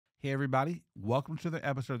Hey, everybody. Welcome to the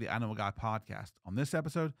episode of the I Know a Guy podcast. On this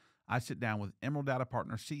episode, I sit down with Emerald Data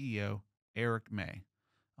Partner CEO, Eric May.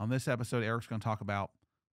 On this episode, Eric's going to talk about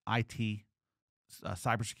IT,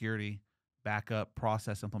 cybersecurity, backup,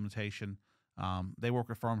 process implementation. They work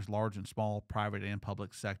with firms large and small, private and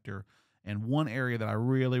public sector. And one area that I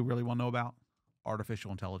really want to know about,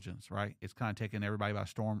 artificial intelligence, right? It's kind of taken everybody by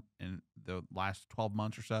storm in the last 12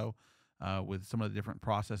 months or so with some of the different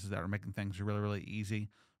processes that are making things really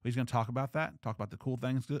easy. He's going to talk about that, talk about the cool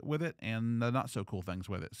things with it and the not so cool things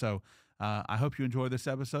with it. So I hope you enjoy this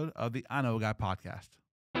episode of the I Know a Guy podcast.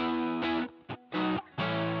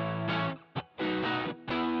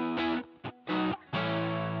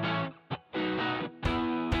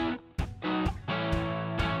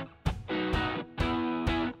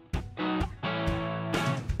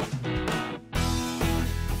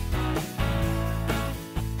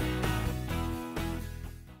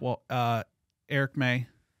 Well, Eric May,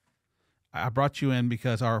 I brought you in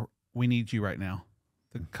because we need you right now.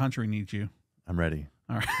 The country needs you. I'm ready.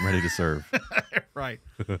 All right. I'm ready to serve. Right.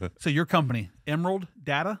 So your company, Emerald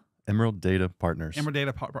Data? Emerald Data Partners. Emerald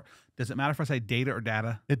Data Partner. Does it matter if I say data or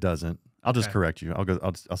data? It doesn't. I'll just correct you.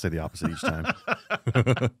 I'll say the opposite each time.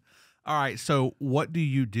 All right. So what do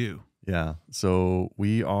you do? Yeah. So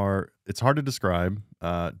it's hard to describe.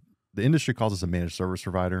 The industry calls us a managed service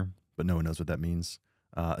provider, but no one knows what that means.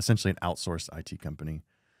 Essentially an outsourced IT company.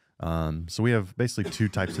 So we have basically two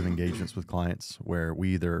types of engagements with clients where we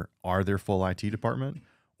either are their full IT department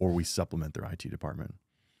or we supplement their IT department.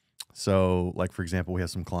 So like, for example, we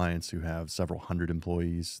have some clients who have several hundred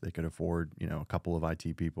employees. They could afford, a couple of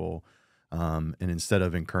IT people. And instead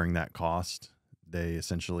of incurring that cost, they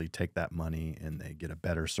essentially take that money and they get a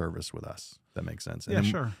better service with us. That makes sense. And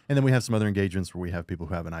sure. And then we have some other engagements where we have people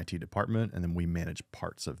who have an IT department and then we manage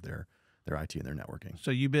parts of their IT and their networking.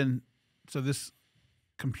 So this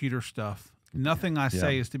computer stuff, nothing I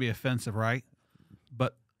say is to be offensive, right?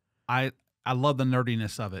 But I love the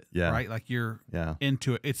nerdiness of it, right? Like you're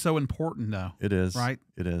into it. It's so important though. It is. Right?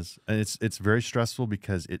 It is. And it's very stressful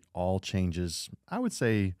because it all changes. I would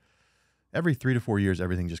say every 3 to 4 years,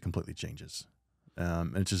 everything just completely changes.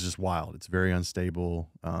 And it's just wild. It's very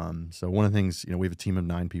unstable. So one of the things, we have a team of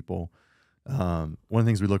 9 people. One of the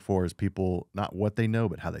things we look for is people, not what they know,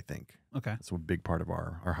 but how they think. Okay. That's a big part of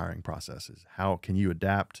our hiring process is how can you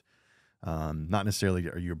adapt? Not necessarily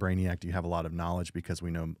are you a brainiac? Do you have a lot of knowledge? Because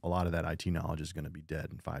we know a lot of that IT knowledge is going to be dead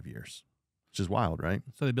in 5 years, which is wild, right?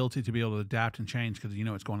 So the ability to be able to adapt and change because you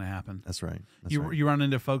know it's going to happen. That's right. You run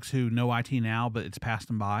into folks who know IT now, but it's passed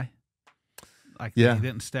them by. Like they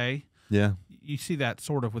didn't stay. Yeah. You see that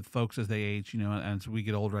sort of with folks as they age, and as we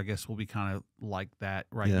get older, I guess we'll be kind of like that,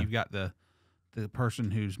 right? Yeah. You've got the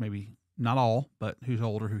person who's maybe not all, but who's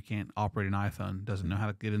older, who can't operate an iPhone, doesn't know how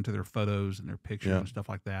to get into their photos and their pictures and stuff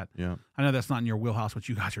like that. Yeah. I know that's not in your wheelhouse what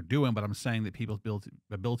you guys are doing, but I'm saying that people's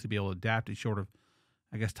ability to be able to adapt is sort of,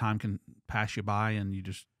 I guess time can pass you by and you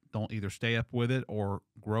just don't either stay up with it or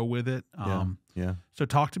grow with it. So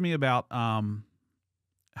talk to me about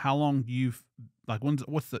how long you've, like, have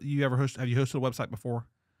you hosted a website before?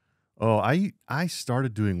 Oh, I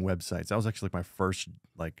started doing websites. That was actually like my first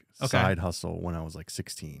side hustle when I was like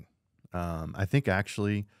 16. I think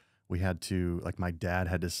actually we had to, my dad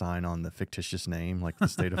had to sign on the fictitious name, like the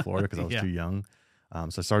state of Florida, because I was too young.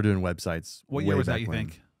 So I started doing websites. What year was that, you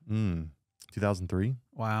think? 2003.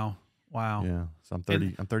 Wow. Yeah. So I'm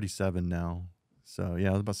 37 now. So yeah,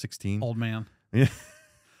 I was about 16. Old man. Yeah.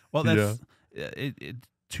 Well, that's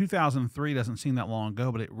 2003 doesn't seem that long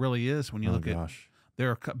ago, but it really is when you look at. There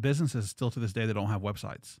are businesses still to this day that don't have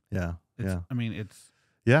websites. Yeah. I mean, it's.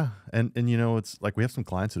 Yeah. And it's like we have some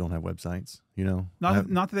clients who don't have websites, Not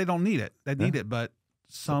that they don't need it. They need it, but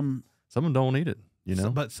some of them don't need it,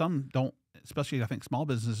 But some don't, especially I think small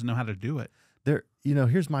businesses know how to do it.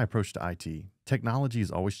 Here's my approach to IT. Technology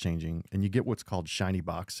is always changing, and you get what's called shiny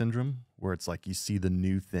box syndrome, where it's like you see the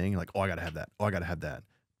new thing, like, oh, I got to have that. Oh, I got to have that.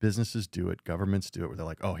 Businesses do it. Governments do it, where they're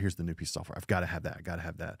like, oh, here's the new piece of software. I've got to have that. I got to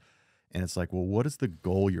have that. And it's like, well, what is the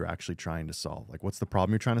goal you're actually trying to solve? Like, what's the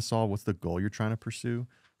problem you're trying to solve? What's the goal you're trying to pursue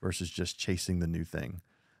versus just chasing the new thing?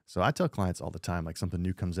 So I tell clients all the time, like something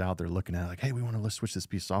new comes out, they're looking at it like, hey, we want to switch this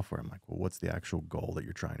piece of software. I'm like, well, what's the actual goal that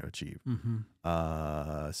you're trying to achieve?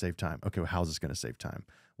 Save time. Okay, well, how's this going to save time?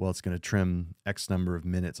 Well, it's going to trim X number of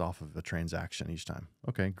minutes off of a transaction each time.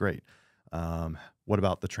 Okay, great. What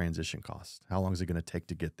about the transition cost? How long is it going to take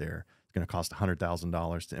to get there? It's going to cost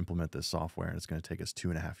 $100,000 to implement this software, and it's going to take us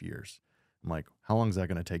 2.5 years. I'm like, how long is that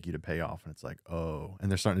going to take you to pay off? And it's like, oh,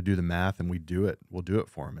 and they're starting to do the math, and we'll do it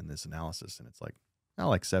for them in this analysis. And it's like,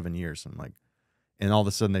 like 7 years. I'm like, And all of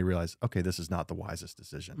a sudden they realize, okay, this is not the wisest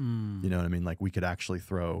decision. You know what I mean? Like we could actually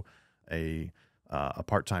throw a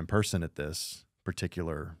part-time person at this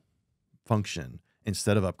particular function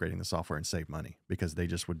instead of upgrading the software and save money because they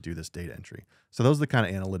just would do this data entry. So those are the kind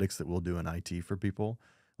of analytics that we'll do in IT for people.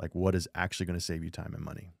 Like what is actually going to save you time and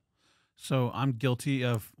money. So I'm guilty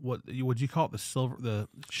of what would you call it? The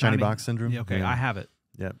shiny box syndrome. Yeah, okay, yeah. I have it.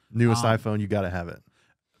 Yeah. Newest iPhone, you got to have it.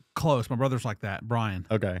 Close. My brother's like that, Brian.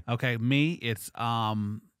 Okay. Me, it's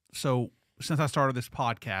so since I started this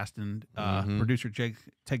podcast and producer Jake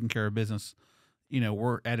taking care of business,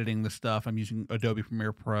 we're editing the stuff. I'm using Adobe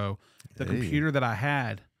Premiere Pro. The computer that I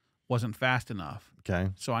had wasn't fast enough.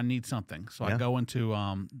 Okay. So I need something. So I go into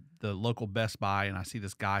the local Best Buy and I see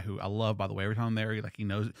this guy who I love, by the way. Every time I'm there, he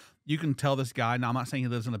knows. You can tell this guy. Now I'm not saying he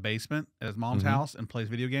lives in a basement at his mom's house and plays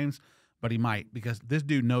video games, but he might because this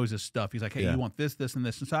dude knows his stuff. He's like, hey, you want this, this, and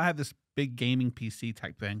this. And so I have this big gaming PC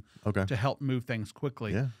type thing to help move things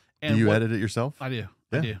quickly. Yeah. And do you edit it yourself? I do.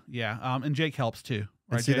 Yeah. I do. Yeah. And Jake helps too.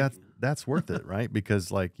 Right, and see, Jake? that's worth it, right?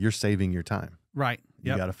 Because like you're saving your time. Right.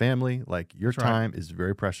 You got a family. Like your time is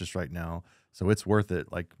very precious right now. So it's worth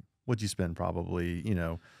it. Like what'd you spend probably,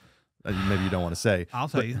 maybe you don't want to say. I'll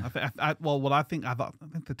tell you. I think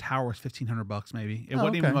the tower was $1,500 maybe. It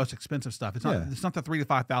wasn't even the most expensive stuff. It's not. It's not the $3,000 to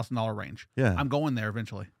 $5,000 range. Yeah, I'm going there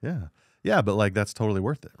eventually. Yeah, yeah, but like that's totally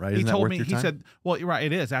worth it, right? He told me. He said, "Well, you're right.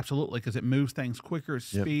 It is absolutely because it moves things quicker,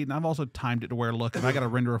 speed, and I've also timed it to where look if I got to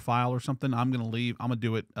render a file or something, I'm going to leave. I'm going to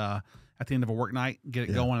do it at the end of a work night, get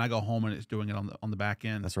it going. I go home and it's doing it on the back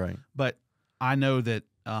end. That's right. But I know that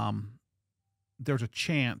there's a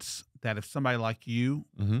chance that if somebody like you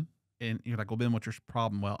and you're like, well, Ben, what's your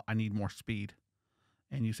problem? Well, I need more speed.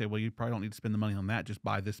 And you say, well, you probably don't need to spend the money on that. Just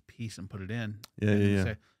buy this piece and put it in.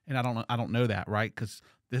 Yeah. And I don't know that, right? Because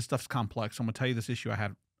this stuff's complex. So I'm going to tell you this issue I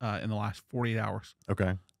had in the last 48 hours.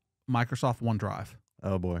 Okay. Microsoft OneDrive.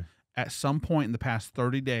 Oh, boy. At some point in the past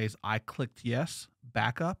 30 days, I clicked yes,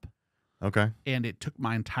 backup. Okay. And it took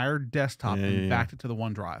my entire desktop and backed it to the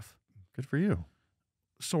OneDrive. Good for you.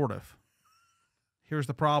 Sort of. Here's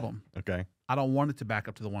the problem. Okay. I don't want it to back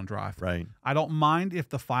up to the OneDrive. Right. I don't mind if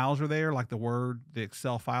the files are there, like the Word, the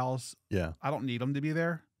Excel files. Yeah. I don't need them to be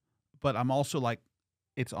there. But I'm also like,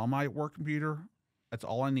 it's on my work computer. That's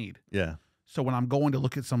all I need. Yeah. So when I'm going to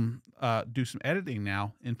look at do some editing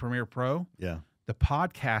now in Premiere Pro, the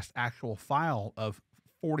podcast actual file of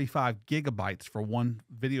 45 gigabytes for one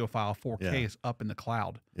video file, 4K is up in the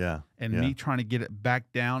cloud. Yeah. And me trying to get it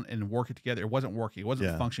back down and work it together, it wasn't working. It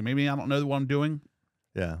wasn't functioning. Maybe I don't know what I'm doing.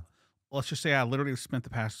 Yeah. Let's just say I literally spent the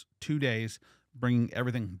past 2 days bringing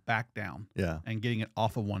everything back down and getting it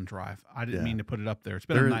off of OneDrive. I didn't mean to put it up there. It's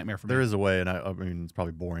been a nightmare for me. There is a way, and I mean, it's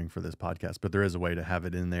probably boring for this podcast, but there is a way to have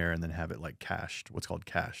it in there and then have it like cached, what's called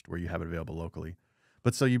cached, where you have it available locally.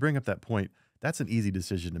 But so you bring up that point, that's an easy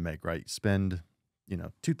decision to make, right? Spend,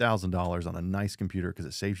 $2,000 on a nice computer because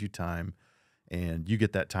it saves you time and you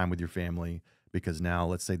get that time with your family because now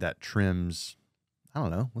let's say that trims, I don't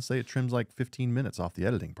know, let's say it trims like 15 minutes off the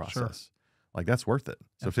editing process. Sure. Like that's worth it.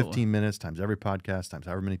 So Absolutely. 15 minutes times every podcast times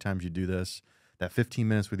however many times you do this, that 15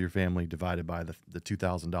 minutes with your family divided by the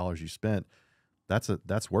 $2,000 you spent,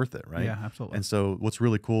 that's worth it, right? Yeah, absolutely. And so what's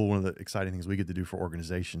really cool, one of the exciting things we get to do for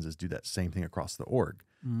organizations is do that same thing across the org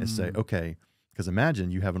and say, okay, because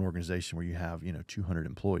imagine you have an organization where you have, 200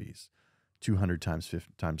 employees, 200 times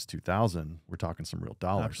 2,000, we're talking some real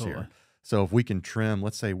dollars Absolutely. Here. So if we can trim,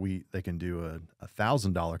 let's say they can do a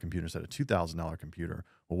 $1,000 computer instead of $2,000 computer.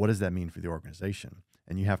 Well, what does that mean for the organization?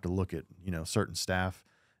 And you have to look at, certain staff.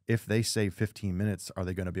 If they save 15 minutes, are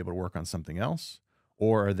they going to be able to work on something else?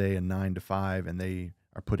 Or are they a 9 to 5 and they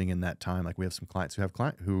are putting in that time? Like we have some clients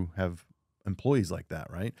who have employees like that,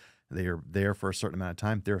 right? They are there for a certain amount of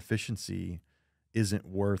time. Their efficiency isn't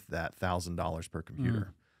worth that $1,000 per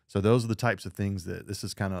computer. So those are the types of things that this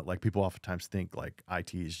is kind of like people oftentimes think like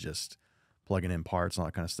IT is just plugging in parts and all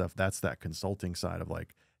that kind of stuff. That's that consulting side of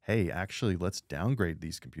like, hey, actually, let's downgrade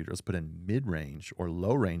these computers. Let's put in mid-range or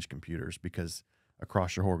low-range computers because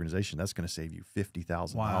across your whole organization, that's going to save you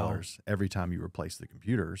 $50,000 every time you replace the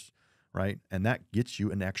computers, right? And that gets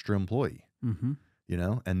you an extra employee,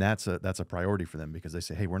 and that's a priority for them because they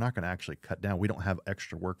say, hey, we're not going to actually cut down. We don't have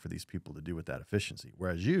extra work for these people to do with that efficiency.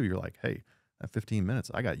 Whereas you're like, hey, that 15 minutes,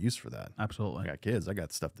 I got use for that. Absolutely. I got kids. I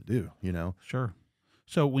got stuff to do, Sure.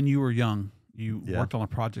 So when you were young, you worked on a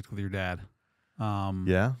project with your dad.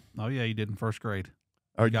 Yeah. Oh, yeah, you did in first grade.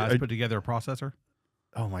 You guys put together a processor?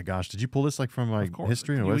 Oh, my gosh. Did you pull this like from my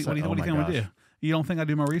history? What do you think I'm going to do? You don't think I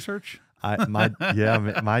do my research? My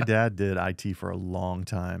dad did IT for a long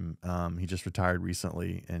time. He just retired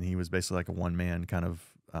recently, and he was basically like a one-man kind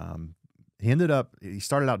of he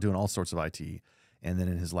started out doing all sorts of IT, And then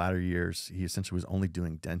in his latter years, he essentially was only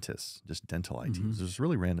doing dentists, just dental IT. It was this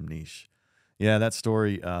really random niche. Yeah, that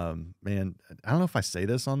story, man, I don't know if I say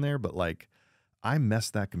this on there, but like I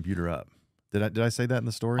messed that computer up. Did I say that in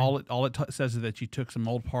the story? All it says is that you took some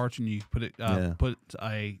old parts and you put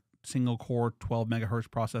a single core 12 megahertz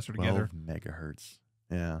processor together. 12 megahertz.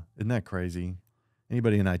 Yeah. Isn't that crazy?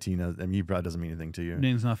 Anybody in IT knows, I mean, you probably doesn't mean anything to you. It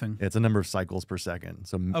means nothing. It's a number of cycles per second.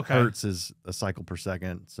 So hertz is a cycle per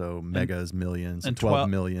second. So mega is millions. And 12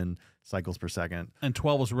 million cycles per second. And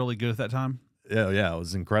 12 was really good at that time? Yeah, it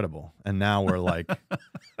was incredible. And now we're like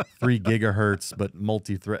 3 gigahertz, but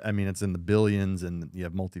multi-thread. I mean, it's in the billions and you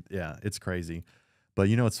have it's crazy. But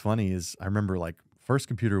you know what's funny is I remember like first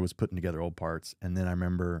computer was putting together old parts. And then I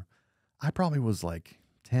remember I probably was like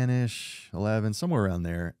 10-ish, 11, somewhere around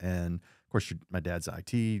there. And of course, my dad's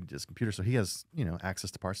IT, just computer. So he has,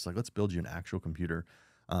 access to parts. It's like, let's build you an actual computer.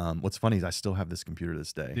 What's funny is I still have this computer to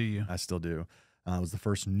this day. Do you? I still do. It was the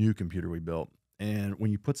first new computer we built. And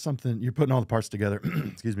when you put something, you're putting all the parts together,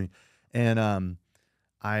 excuse me. And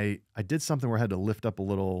I did something where I had to lift up a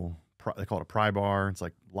little, they call it a pry bar. It's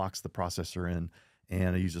like locks the processor in.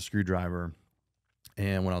 And I used a screwdriver.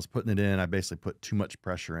 And when I was putting it in, I basically put too much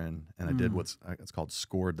pressure in. And I did it's called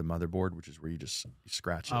scored the motherboard, which is where you just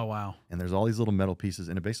scratch it. Oh, wow. And there's all these little metal pieces,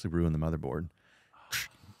 and it basically ruined the motherboard.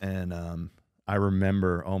 And I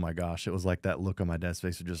remember, oh my gosh, it was like that look on my dad's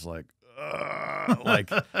face of just like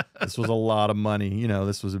this was a lot of money.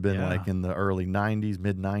 This was been like in the early 90s,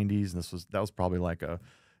 mid 90s. And that was probably like a,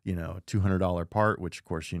 $200 part, which of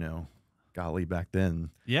course, golly, back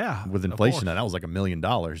then. Yeah. With inflation, that was like $1 million.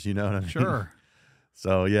 You know what I mean? Sure.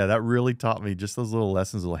 So yeah, that really taught me just those little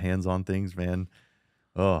lessons, little hands-on things, man.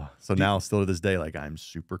 Oh, so now still to this day, like I'm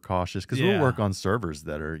super cautious because we'll work on servers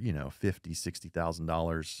that are, $50,000,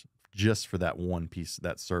 $60,000 just for that one piece,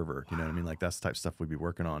 that server. You know what I mean? Like that's the type of stuff we'd be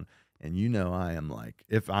working on. And I am like,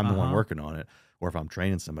 if I'm the one working on it, or if I'm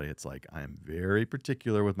training somebody, it's like I am very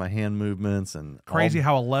particular with my hand movements and crazy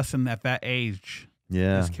how a lesson at that age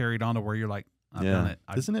is carried on to where you're like, I've done it.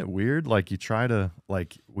 Isn't it weird? Like you try to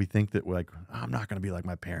we think that like I'm not going to be like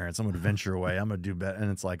my parents. I'm going to venture away. I'm going to do better. And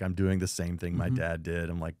it's like I'm doing the same thing my dad did.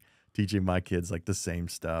 I'm like teaching my kids like the same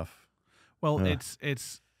stuff. Well, it's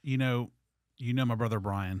my brother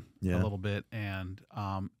Brian a little bit, and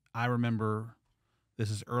I remember this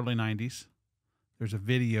is early 90s. There's a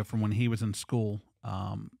video from when he was in school.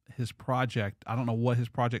 His project, I don't know what his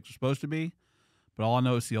project was supposed to be, but all I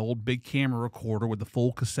know is the old big camera recorder with the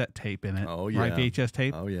full cassette tape in it. Oh, yeah. Right, VHS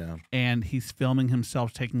tape. Oh, yeah. And he's filming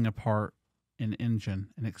himself taking apart an engine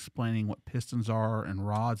and explaining what pistons are and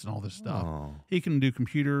rods and all this stuff. Oh. He can do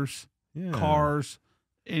computers, cars,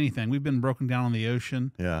 anything. We've been broken down on the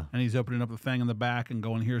ocean. Yeah. And he's opening up the thing in the back and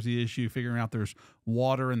going, here's the issue, figuring out there's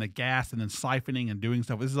water in the gas and then siphoning and doing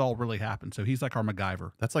stuff. This has all really happened. So he's like our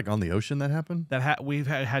MacGyver. That's like on the ocean that happened? We've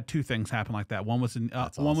had two things happen like that. One was in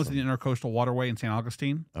one was in the Intercoastal Waterway in St.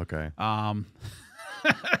 Augustine. Okay.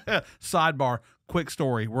 Sidebar, quick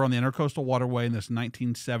story. We're on the Intercoastal Waterway in this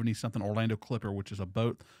 1970-something Orlando Clipper, which is a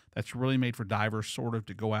boat that's really made for divers sort of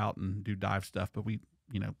to go out and do dive stuff. But we,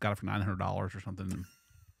 got it for $900 or something.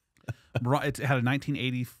 It had a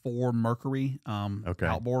 1984 Mercury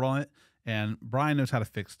outboard on it, and Brian knows how to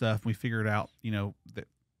fix stuff. We figured out,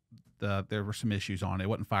 that there were some issues on it. It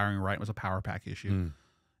wasn't firing right. It was a power pack issue.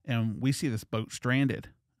 And we see this boat stranded.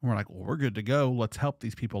 And we're like, well, we're good to go. Let's help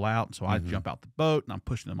these people out. So I jump out the boat, and I'm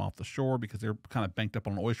pushing them off the shore because they're kind of banked up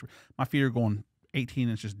on an oyster. My feet are going 18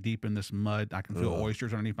 inches deep in this mud. I can feel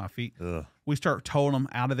oysters underneath my feet. We start towing them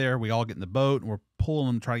out of there. We all get in the boat, and we're pulling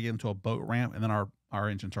them, trying to get them to a boat ramp, and then our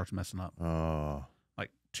engine starts messing up. Oh. Like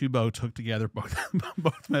two boats hooked together,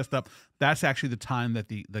 both messed up. That's actually the time that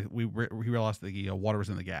we realized the water was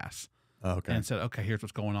in the gas. Okay. And said, okay, here's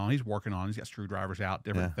what's going on. He's working on it. He's got screwdrivers out,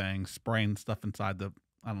 different things, spraying stuff inside the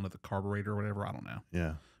carburetor or whatever. I don't know.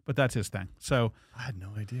 Yeah. But that's his thing. So I had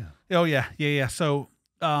no idea. Oh, yeah. So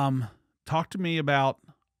talk to me about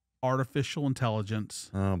artificial intelligence.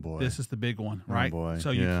 Oh, boy. This is the big one, right? Oh, boy.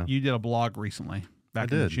 So you did a blog recently.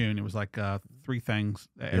 Back in June, it was like 3 things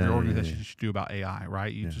that every organization should do about AI,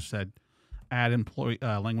 right? You just said add employee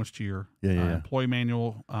language to your employee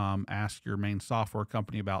manual, ask your main software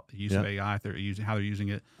company about the use of AI, if they're how they're using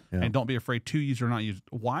it, and don't be afraid to use it or not use it.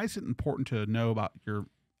 Why is it important to know about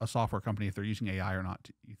a software company if they're using AI or not,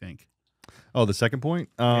 you think? Oh, the second point?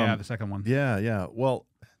 The second one. Yeah. Well,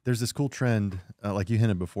 there's this cool trend, like you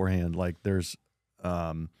hinted beforehand, like there's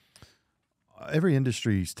every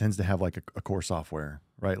industry tends to have like a core software,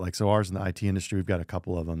 right? Like, so ours in the IT industry, we've got a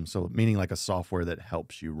couple of them. So meaning like a software that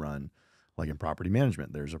helps you run, like in property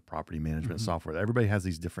management, there's a property management software. Everybody has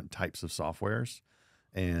these different types of softwares,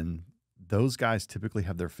 and those guys typically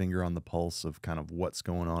have their finger on the pulse of kind of what's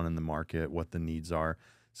going on in the market, what the needs are.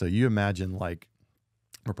 So you imagine like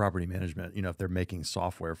for property management, if they're making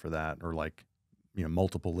software for that, or like,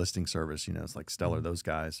 multiple listing service, it's like Stellar, those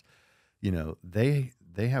guys, they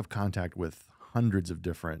have contact with hundreds of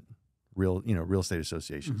different real estate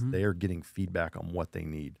associations. They are getting feedback on what they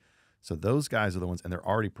need. So those guys are the ones, and they're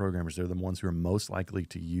already programmers. They're the ones who are most likely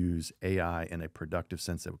to use AI in a productive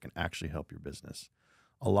sense that can actually help your business.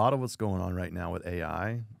 A lot of what's going on right now with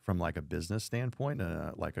AI from like a business standpoint,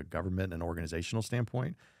 like a government and organizational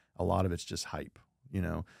standpoint, a lot of it's just hype.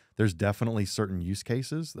 There's definitely certain use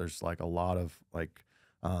cases. There's like a lot of like,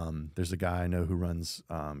 there's a guy I know who runs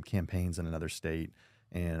campaigns in another state,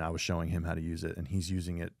 and I was showing him how to use it, and he's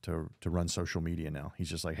using it to run social media now. He's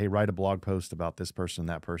just like, hey, write a blog post about this person,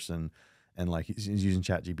 that person, and like he's using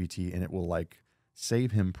ChatGPT, and it will like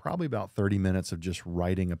save him probably about 30 minutes of just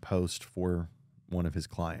writing a post for one of his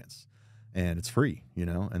clients, and it's free,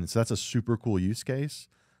 and so that's a super cool use case.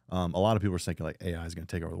 A lot of people are thinking like AI is going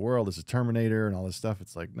to take over the world. This is Terminator and all this stuff.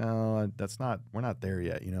 It's like, no, we're not there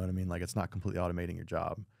yet. You know what I mean? Like it's not completely automating your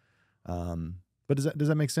job. But does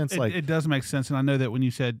that make sense? It does make sense. And I know that when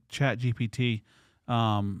you said Chat GPT,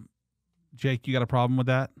 Jake, you got a problem with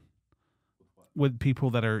that? With people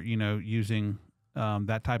that are, using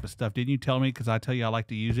that type of stuff. Didn't you tell me? Because I tell you I like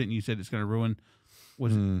to use it, and you said it's going to ruin.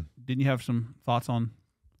 Didn't you have some thoughts on?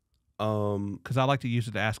 Because I like to use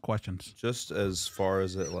it to ask questions. Just as far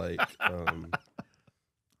as it like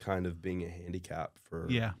kind of being a handicap for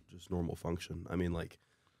just normal function. I mean, like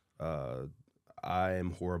I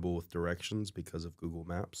am horrible with directions because of Google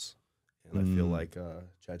Maps, and I feel like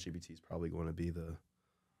ChatGPT is probably going to be the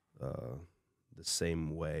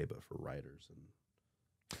same way, but for writers. And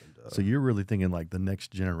so you're really thinking like the next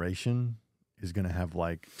generation is going to have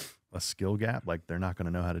like a skill gap, like they're not going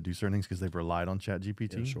to know how to do certain things because they've relied on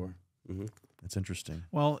ChatGPT. Yeah, sure. That's interesting.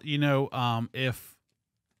 Well, if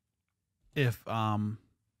I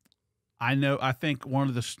think one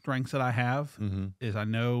of the strengths that I have is I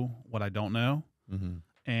know what I don't know,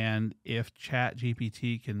 and if Chat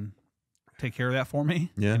GPT can take care of that for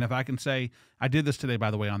me, and if I can say, I did this today,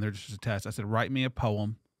 by the way, on there just as a test. I said, write me a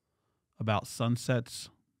poem about sunsets,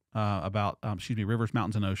 rivers,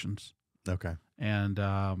 mountains, and oceans. Okay. And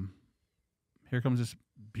here comes this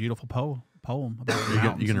beautiful poem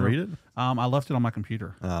about you gonna read it? I left it on my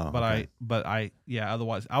computer. Oh, okay.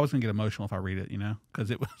 Otherwise I was gonna get emotional if I read it, because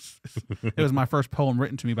it was my first poem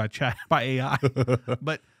written to me by AI.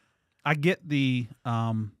 But I get the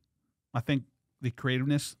I think the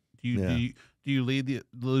creativeness. Do you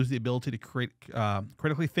lose the ability to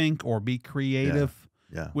critically think or be creative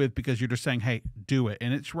with, because you're just saying, hey, do it,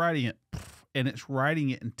 and it's writing it in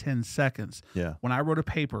 10 seconds. Yeah. When I wrote a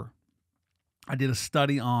paper, I did a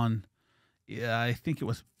study on, I think it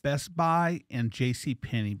was Best Buy and J.C.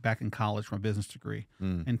 Penney back in college for a business degree,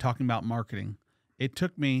 and talking about marketing. It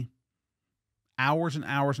took me hours and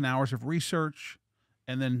hours and hours of research,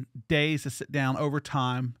 and then days to sit down over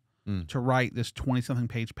time to write this 20-something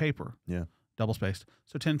page paper. Yeah. Double-spaced.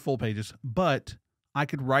 So 10 full pages. But I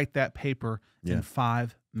could write that paper in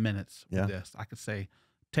 5 minutes with this. I could say,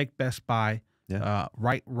 take Best Buy,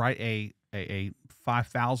 write a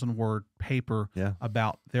 5,000-word paper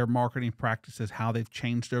about their marketing practices, how they've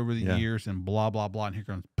changed over the years, and blah, blah, blah. And here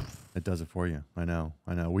comes. It does it for you. I know.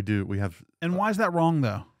 We have. And why is that wrong,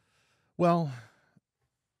 though? Well,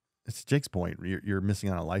 it's Jake's point. You're missing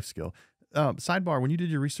out on a life skill. Sidebar, when you did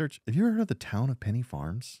your research, have you ever heard of the town of Penny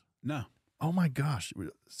Farms? No. Oh, my gosh.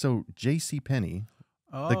 So J.C. Penney,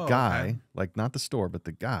 the guy, like not the store, but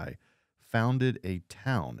the guy, founded a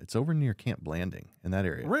town. It's over near Camp Blanding in that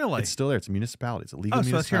area. Really? It's still there. It's a municipality. It's a legal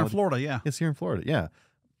municipality. So that's here in Florida, yeah. It's here in Florida, yeah.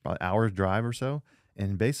 About an hour's drive or so.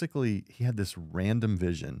 And basically, he had this random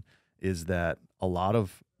vision, is that a lot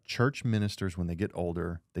of church ministers, when they get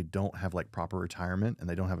older, they don't have like proper retirement and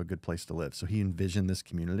they don't have a good place to live. So he envisioned this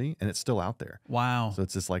community, and it's still out there. Wow. So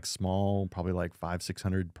it's this like small, probably like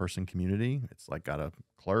 500-600 person community. It's like got a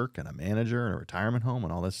clerk and a manager and a retirement home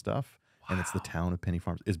and all this stuff. Wow. And it's the town of Penny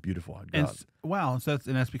Farms. It's beautiful. Wow. So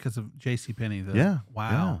that's because of J.C. Penney. Yeah.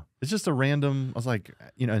 Wow. Yeah. It's just a random. I was like,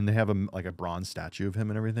 and they have a bronze statue of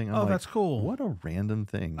him and everything. I'm that's cool. What a random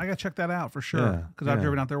thing. I gotta check that out for sure, because I've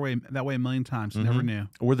driven out that way a million times. Never knew.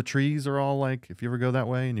 Where the trees are all like, if you ever go that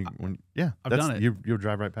way, and I've done it. You'll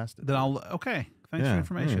drive right past it. Then Thanks for the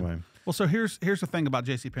information. Anyway. Well, so here's the thing about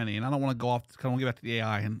J.C. Penney, and I don't want to go off. I want to get back to the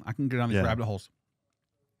AI, and I can get down these rabbit holes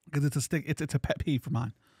because it's a pet peeve for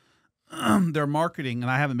mine. Their marketing,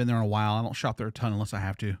 and I haven't been there in a while. I don't shop there a ton unless I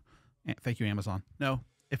have to. Thank you, Amazon. No,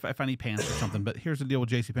 if I need pants or something. But here's the deal with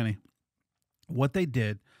JCPenney. What they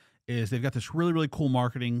did is they've got this really, really cool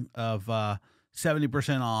marketing of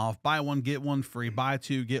 70% off, buy one, get one free, buy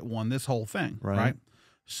two, get one, this whole thing, right?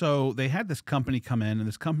 So they had this company come in, and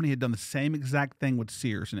this company had done the same exact thing with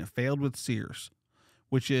Sears, and it failed with Sears,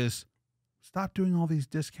 which is stop doing all these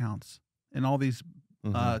discounts and all these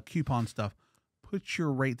coupon stuff. Put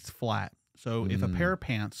your rates flat. So if a pair of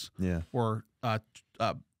pants were,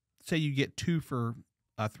 say you get three for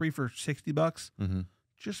 $60,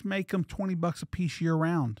 just make them $20 a piece year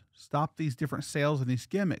round. Stop these different sales and these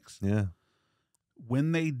gimmicks. Yeah.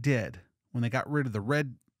 When they got rid of the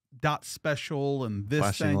red dot special and this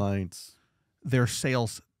flashing lights, their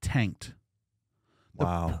sales tanked.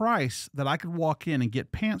 Wow. The price that I could walk in and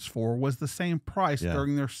get pants for was the same price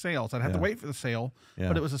during their sales. I'd have to wait for the sale,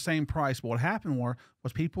 but it was the same price. But what happened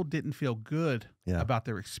was people didn't feel good about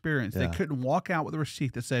their experience. They couldn't walk out with a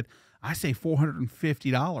receipt that said, I saved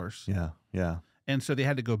 $450. Yeah. Yeah. And so they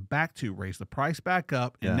had to go back to raise the price back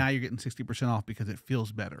up, and now you're getting 60% off because it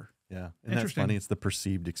feels better. Yeah. And that's funny. It's the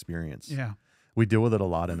perceived experience. Yeah. We deal with it a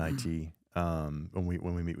lot in IT when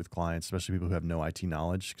we meet with clients, especially people who have no IT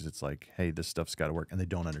knowledge, because it's like, hey, this stuff's got to work, and they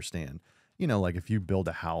don't understand. You know, like if you build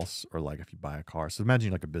a house or like if you buy a car. So imagine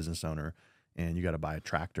you're like a business owner and you got to buy a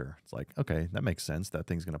tractor. It's like, okay, that makes sense. That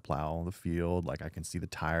thing's going to plow the field. Like I can see the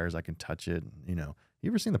tires. I can touch it. You know, you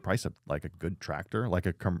ever seen the price of like a good tractor, like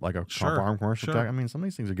a farm commercial tractor? I mean, some of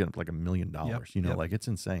these things are getting up like $1 million. You know, like it's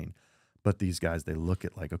insane. But these guys, they look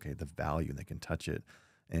at like, okay, the value, and they can touch it.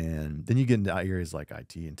 And then you get into areas like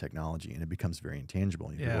IT and technology, and it becomes very intangible.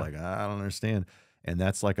 And you're like, I don't understand. And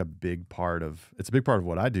that's like a big part of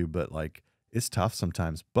what I do, but like it's tough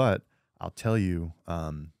sometimes. But I'll tell you,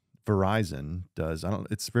 Verizon does,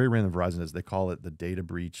 it's very random. Verizon does, they call it the data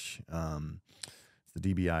breach. It's the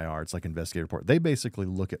DBIR. It's like investigative report. They basically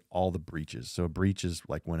look at all the breaches. So a breach is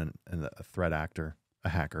like when a threat actor, a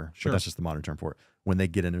hacker, but that's just the modern term for it, when they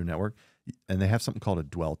get into a network, and they have something called a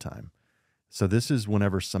dwell time. So this is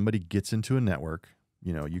whenever somebody gets into a network,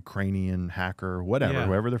 you know, Ukrainian hacker, whatever,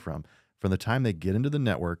 whoever they're from the time they get into the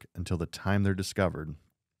network until the time they're discovered.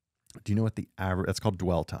 Do you know what the average, that's called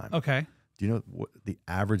dwell time. Okay. Do you know what the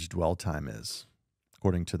average dwell time is,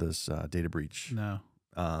 according to this data breach? No.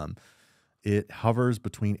 It hovers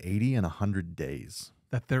between 80 and 100 days.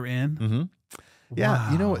 That they're in? Mm-hmm. Yeah,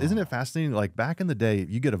 wow. You know, isn't it fascinating? Like back in the day,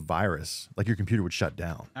 you get a virus, like your computer would shut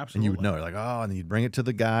down. Absolutely. And you would know, like, oh, and then you'd bring it to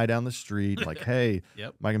the guy down the street, like, hey,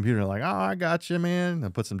 my computer, like, oh, I got you, man.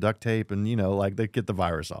 And put some duct tape, and, you know, like they get the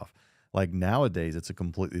virus off. Like nowadays, it's a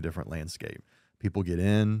completely different landscape. People get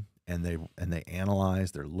in and they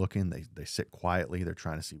analyze, they're looking, they sit quietly, they're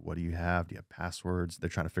trying to see, what do you have? Do you have passwords? They're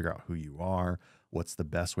trying to figure out who you are, what's the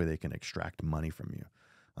best way they can extract money from you.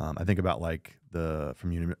 I think about like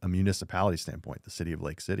from a municipality standpoint, the city of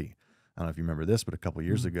Lake City. I don't know if you remember this, but a couple of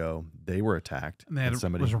years ago, they were attacked. And they had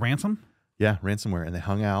was a ransom? Yeah, ransomware. And they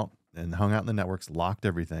hung out in the networks, locked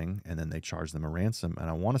everything, and then they charged them a ransom. And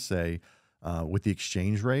I want to say with the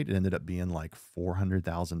exchange rate, it ended up being like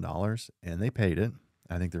 $400,000, and they paid it.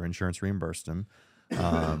 I think their insurance reimbursed them.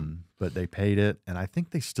 But they paid it, and I think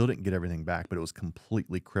they still didn't get everything back, but it was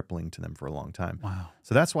completely crippling to them for a long time. Wow.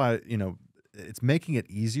 So that's why, you know, it's making it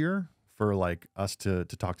easier for like us to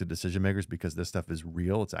talk to decision makers, because this stuff is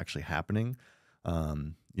real. It's actually happening.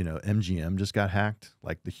 You know, MGM just got hacked,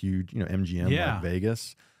 like the huge, you know, MGM, like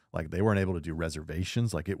Vegas, like they weren't able to do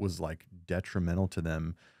reservations. Like it was like detrimental to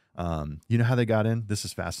them. You know how they got in? This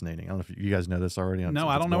is fascinating. I don't know if you guys know this already. No,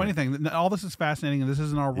 I don't know anything. All this is fascinating, and this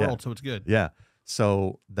isn't our world, so it's good. Yeah.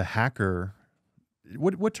 So the hacker,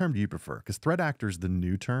 what term do you prefer? Because threat actor is the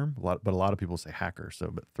new term, but a lot of people say hacker. So,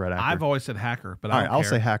 but threat actor. I've always said hacker, but I'll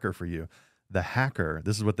say hacker for you. The hacker,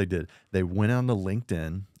 this is what they did. They went on to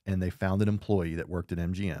LinkedIn and they found an employee that worked at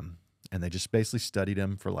MGM, and they just basically studied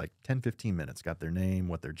him for like 10, 15 minutes, got their name,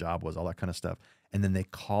 what their job was, all that kind of stuff. And then they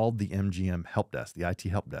called the MGM help desk, the IT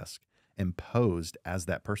help desk, and posed as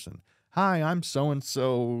that person. Hi, I'm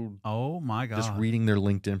so-and-so. Oh my God. Just reading their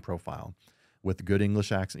LinkedIn profile with good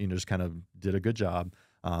English accent, you know, just kind of did a good job.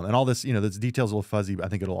 And all this, you know, the details are a little fuzzy, but I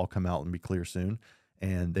think it'll all come out and be clear soon.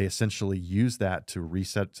 And they essentially used that to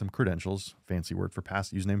reset some credentials, fancy word for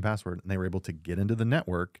username and password, and they were able to get into the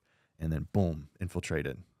network and then boom, infiltrate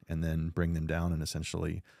it, and then bring them down and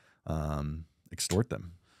essentially extort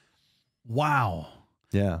them. Wow.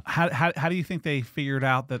 Yeah. How do you think they figured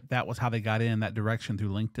out that was how they got in that direction through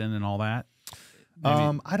LinkedIn and all that?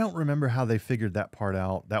 I don't remember how they figured that part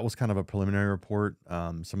out. That was kind of a preliminary report.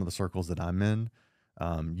 Some of the circles that I'm in,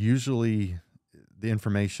 usually the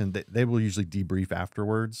information they will usually debrief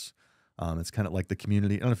afterwards. It's kind of like the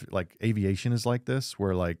community. I don't know if like aviation is like this,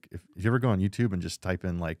 where like if you ever go on YouTube and just type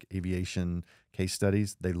in like aviation case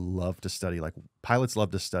studies, they love to study, like pilots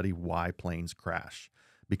love to study why planes crash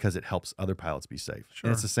because it helps other pilots be safe. Sure.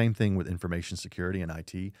 And it's the same thing with information security and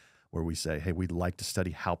IT, where we say, hey, we'd like to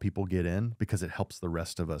study how people get in because it helps the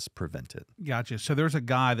rest of us prevent it. Gotcha. So there's a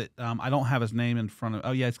guy that I don't have his name in front of.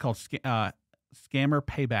 Oh yeah, it's called Scammer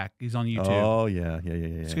Payback. He's on YouTube. Oh yeah.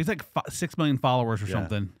 So he's like 6 million followers or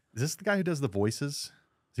something. Is this the guy who does the voices?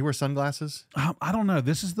 Does he wear sunglasses? I don't know.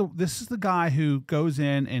 This is the guy who goes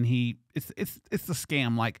in and it's the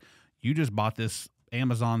scam. Like, you just bought this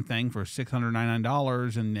Amazon thing for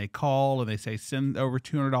 $699, and they call and they say send over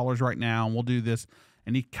 $200 right now, and we'll do this.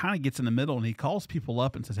 And he kind of gets in the middle and he calls people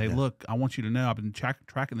up and says, "Hey, look, I want you to know I've been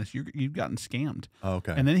tracking this. You've gotten scammed." Oh,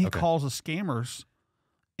 okay. And then he calls the scammers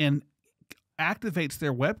and activates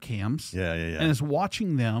their webcams. Yeah. And is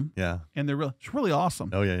watching them. Yeah. And it's really awesome.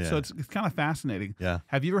 Oh, yeah. So it's kind of fascinating. Yeah.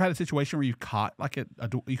 Have you ever had a situation where you caught like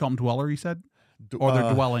you call them dweller, you said? Or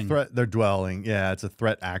they're dwelling? They're dwelling. Yeah, it's a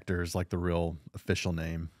threat actor is like the real official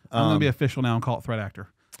name. I'm going to be official now and call it threat actor.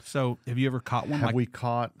 So have you ever caught one? Have we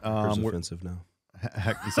caught? It's offensive now.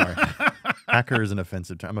 Sorry. Hacker is an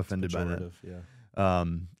offensive term. I'm offended by that. Yeah.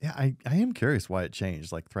 I am curious why it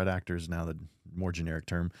changed. Like threat actor is now the more generic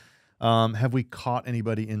term. Have we caught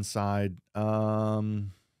anybody inside?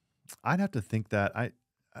 I'd have to think that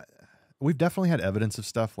we've definitely had evidence of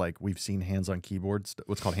stuff like we've seen hands on keyboards,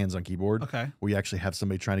 what's called hands on keyboard. Okay. Where you actually have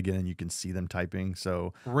somebody trying to get in, you can see them typing.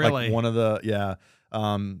 So really, like one of the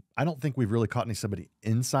I don't think we've really caught somebody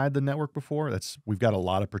inside the network before. We've got a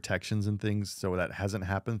lot of protections and things, so that hasn't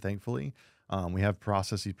happened, thankfully. We have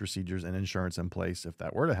processes, procedures, and insurance in place if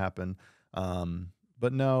that were to happen.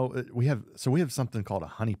 But no, we have something called a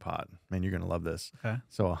honeypot. Man, you're gonna love this. Okay.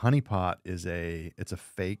 So a honeypot is a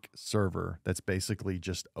fake server that's basically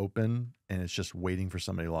just open and it's just waiting for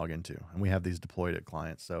somebody to log into. And we have these deployed at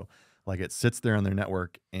clients. So like it sits there on their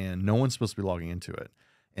network and no one's supposed to be logging into it.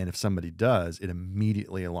 And if somebody does, it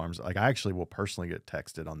immediately alarms. Like I actually will personally get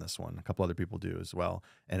texted on this one. A couple other people do as well.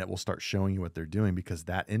 And it will start showing you what they're doing because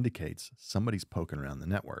that indicates somebody's poking around the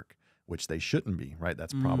network, which they shouldn't be, right?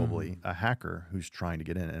 That's probably a hacker who's trying to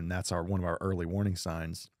get in. And that's one of our early warning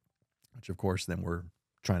signs, which of course then we're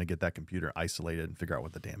trying to get that computer isolated and figure out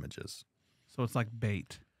what the damage is. So it's like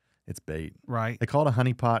bait. It's bait. Right. They call it a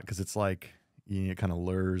honeypot because it's like, it kind of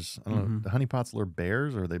lures, I don't know, the honeypots lure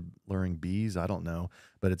bears or are they luring bees? I don't know.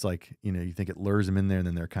 But it's like, you think it lures them in there and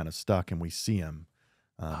then they're kind of stuck and we see them.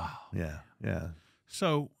 Yeah.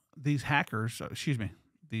 So these hackers,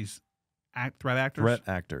 these threat actors? Threat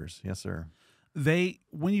actors, yes, sir.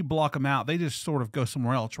 When you block them out, they just sort of go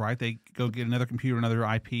somewhere else, right? They go get another computer, another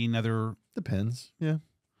IP, another... Depends, yeah.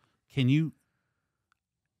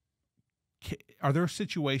 Are there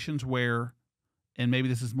situations where, and maybe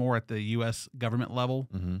this is more at the U.S. government level,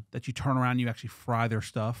 that you turn around and you actually fry their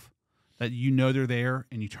stuff, that they're there,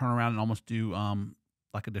 and you turn around and almost do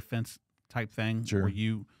like a defense type thing where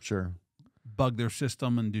you bug their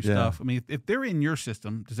system and do stuff? I mean, if they're in your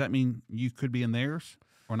system, does that mean you could be in theirs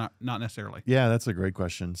or not necessarily? Yeah, that's a great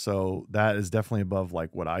question. So that is definitely above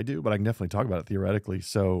like what I do, but I can definitely talk about it theoretically.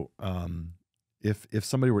 So if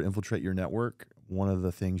somebody were to infiltrate your network, one of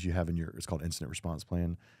the things you have it's called incident response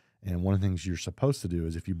plan. And one of the things you're supposed to do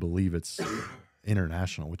is if you believe it's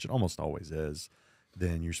international, which it almost always is,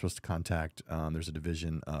 then you're supposed to contact, there's a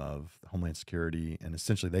division of Homeland Security, and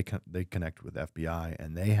essentially they connect with FBI,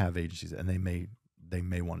 and they have agencies, and they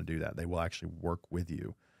may want to do that. They will actually work with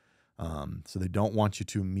you. So they don't want you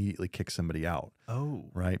to immediately kick somebody out.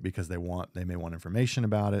 Oh. Right? Because they may want information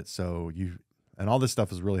about it. So and all this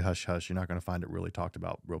stuff is really hush-hush. You're not going to find it really talked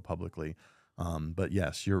about real publicly. But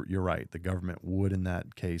yes, you're right. The government would, in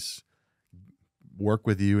that case, work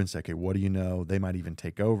with you and say, okay, what do you know? They might even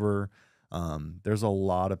take over. There's a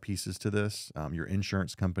lot of pieces to this. Your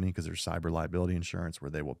insurance company, because there's cyber liability insurance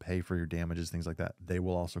where they will pay for your damages, things like that. They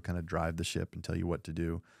will also kind of drive the ship and tell you what to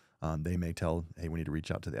do. They may tell, hey, we need to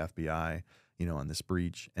reach out to the FBI, on this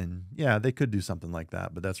breach. And yeah, they could do something like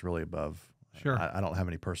that, but that's really above. Sure. I don't have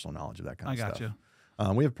any personal knowledge of that kind of stuff. I got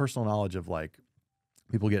you. We have personal knowledge of like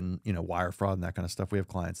people getting, wire fraud and that kind of stuff. We have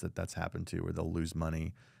clients that's happened to where they'll lose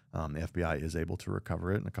money. The FBI is able to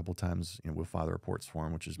recover it. And a couple of times, we'll file the reports for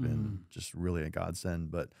them, which has been just really a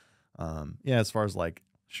godsend. But as far as like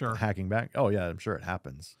hacking back, oh yeah, I'm sure it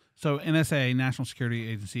happens. So NSA, National Security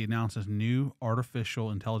Agency, announces new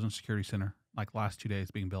artificial intelligence security center, like last 2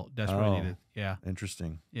 days being built, desperately needed. Yeah.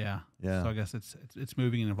 Interesting. Yeah. So I guess it's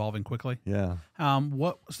moving and evolving quickly. Yeah.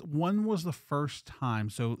 When was the first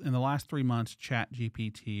time? So in the last 3 months,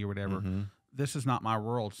 ChatGPT or whatever, this is not my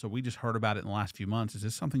world. So we just heard about it in the last few months. Is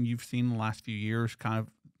this something you've seen in the last few years, kind of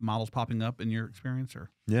models popping up in your experience? Or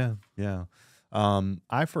Yeah.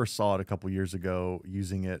 I first saw it a couple years ago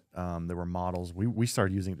using it. There were models. We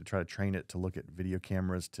started using it to try to train it to look at video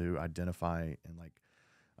cameras to identify and like,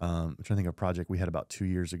 I'm trying to think of a project we had about 2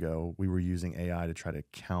 years ago. We were using AI to try to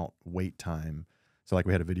count wait time. So like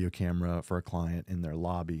we had a video camera for a client in their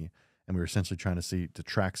lobby, and we were essentially trying to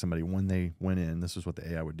track somebody when they went in. This is what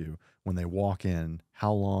the AI would do. When they walk in,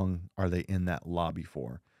 how long are they in that lobby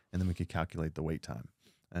for? And then we could calculate the wait time.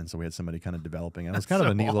 And so we had somebody kind of developing. And it was kind of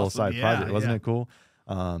a neat little side project. Wasn't it cool?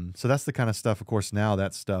 So that's the kind of stuff, of course, now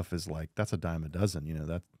that stuff is like, that's a dime a dozen,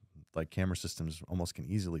 that like camera systems almost can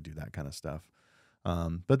easily do that kind of stuff.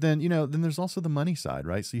 But then, then there's also the money side,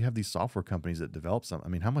 right? So you have these software companies that develop something. I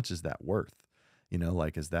mean, how much is that worth?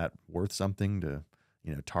 Like, is that worth something to,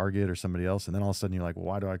 Target or somebody else? And then all of a sudden you're like, well,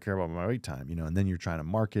 why do I care about my wait time? And then you're trying to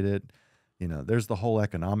market it. There's the whole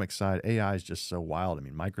economic side. AI is just so wild. I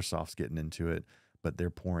mean, Microsoft's getting into it, but they're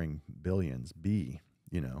pouring billions,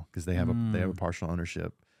 because they have a partial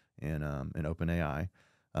ownership in OpenAI.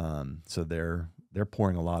 So they're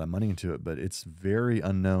pouring a lot of money into it, but it's very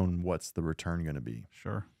unknown what's the return going to be.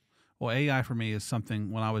 Sure. Well, AI for me is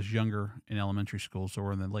something when I was younger in elementary school, so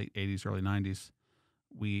we're in the late 80s, early 90s,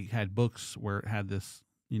 we had books where it had this,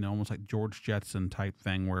 almost like George Jetson type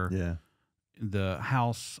thing where the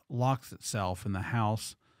house locks itself and the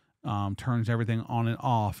house turns everything on and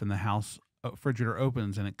off, and the house refrigerator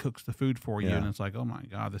opens and it cooks the food for you. And it's like, oh my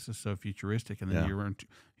God, this is so futuristic. And then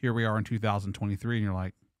here we are in 2023 and you're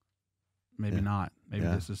like, maybe not. Maybe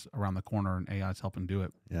this is around the corner and AI is helping do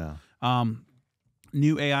it. Yeah.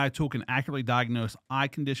 New AI tool can accurately diagnose eye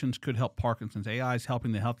conditions, could help Parkinson's. AI is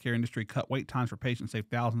helping the healthcare industry cut wait times for patients, save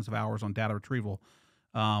thousands of hours on data retrieval.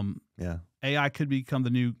 AI could become the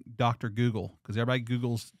new Dr. Google because everybody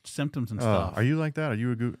Googles symptoms and stuff. Are you like that? Are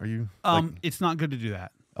you? It's not good to do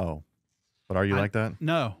that. Oh, but are you like that?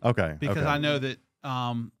 No. Okay. Because I know that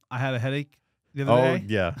I had a headache the other day.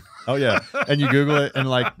 Yeah. Oh, yeah. And you Google it and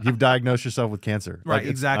like you've diagnosed yourself with cancer. Right,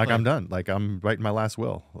 exactly. Like I'm done. Like I'm writing my last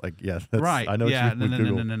will. Like, that's, right. I know yeah. what you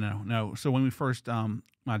Google. No. So when we first,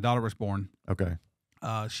 my daughter was born. Okay.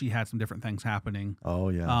 She had some different things happening. Oh,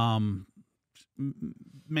 yeah.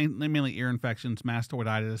 Mainly ear infections,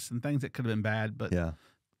 mastoiditis, and things that could have been bad, but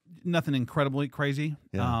nothing incredibly crazy.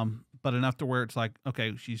 Yeah. But enough to where it's like,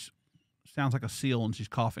 okay, sounds like a seal and she's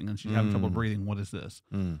coughing and she's having trouble breathing. What is this?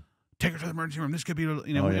 Take her to the emergency room. This could be,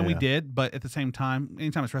 and we did. But at the same time,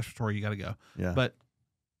 anytime it's respiratory, you got to go. Yeah. But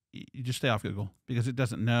you just stay off Google because it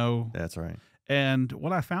doesn't know. That's right. And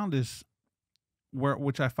what I found is,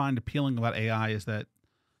 which I find appealing about AI is that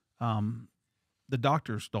the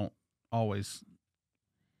doctors don't always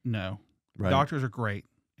know. Right. Doctors are great,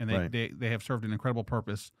 and they have served an incredible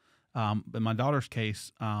purpose. In my daughter's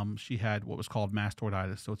case, she had what was called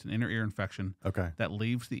mastoiditis. So it's an inner ear infection that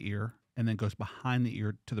leaves the ear and then goes behind the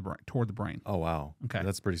ear to the brain, toward the brain. Oh, wow. Okay.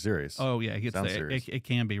 That's pretty serious. Oh, yeah. It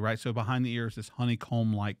can be, right? So behind the ear is this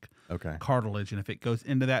honeycomb-like cartilage, and if it goes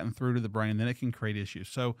into that and through to the brain, then it can create issues.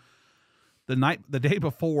 So the night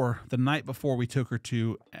before we took her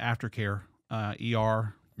to aftercare,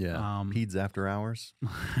 ER. Yeah. Peds after hours.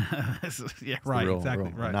 Yeah, right.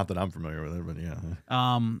 Exactly. Right. Not that I'm familiar with it, but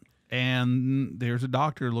yeah. And there's a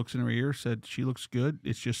doctor looks in her ear, said she looks good.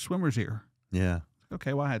 It's just swimmer's ear. Yeah.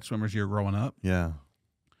 Okay, well, I had swimmer's ear growing up. Yeah.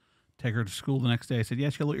 Take her to school the next day. I said, yeah,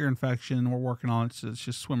 she got a little ear infection. We're working on it. So it's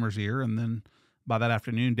just swimmer's ear. And then by that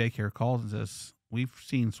afternoon, daycare calls and says, we've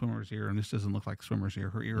seen swimmer's ear, and this doesn't look like swimmer's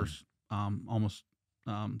ear. Her ear's almost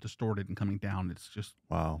distorted and coming down. It's just,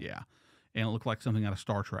 wow. Yeah. And it looked like something out of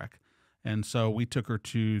Star Trek. And so we took her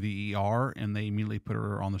to the ER, and they immediately put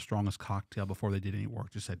her on the strongest cocktail before they did any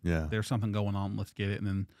work. Just said, there's something going on. Let's get it. And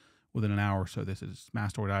then within an hour or so, this is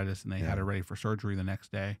mastoiditis, and they had her ready for surgery the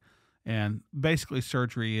next day. And basically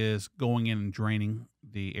surgery is going in and draining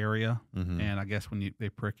the area. Mm-hmm. And I guess when they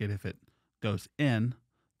prick it, if it goes in,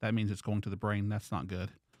 that means it's going to the brain. That's not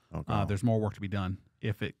good. Okay. There's more work to be done.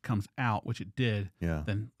 If it comes out, which it did,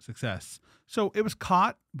 then success. So it was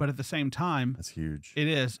caught, but at the same time, that's huge. It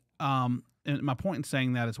is. And my point in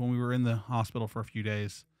saying that is when we were in the hospital for a few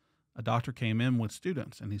days, a doctor came in with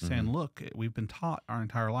students, and he's saying, look, we've been taught our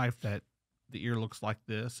entire life that the ear looks like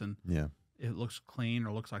this, and it looks clean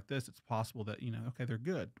or looks like this. It's possible that, okay, they're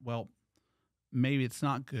good. Well, maybe it's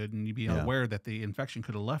not good, and you'd be aware that the infection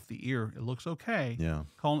could have left the ear. It looks okay. Yeah.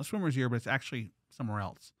 Calling it swimmer's ear, but it's actually somewhere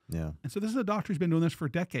else. Yeah. And so this is a doctor who's been doing this for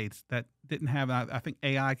decades that didn't have, I think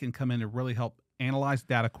AI can come in to really help analyze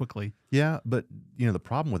data quickly. Yeah, but the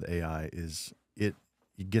problem with AI is it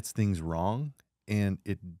gets things wrong, and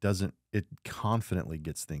it confidently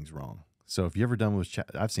gets things wrong. So if you ever done with chat,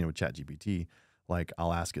 I've seen it with ChatGPT. Like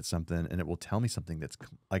I'll ask it something and it will tell me something that's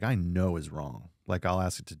like I know is wrong. Like I'll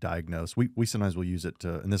ask it to diagnose. We sometimes will use it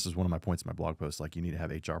to, and this is one of my points in my blog post. Like you need to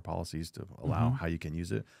have HR policies to allow how you can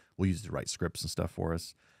use it. We'll use it to write scripts and stuff for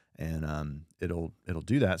us, and it'll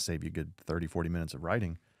do that. Save you a good 30, 40 minutes of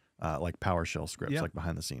writing, like PowerShell scripts, like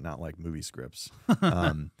behind the scene, not like movie scripts.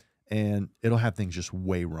 And it'll have things just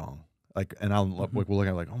way wrong. Like, and we'll look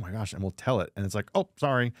at it like, oh my gosh, and we'll tell it, and it's like, oh,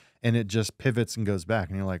 sorry, and it just pivots and goes back,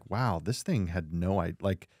 and you're like, wow, this thing had no idea,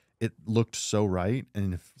 like, it looked so right,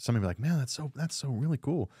 and if somebody be like, man, that's so really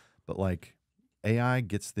cool, but like, AI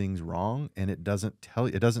gets things wrong, and it doesn't tell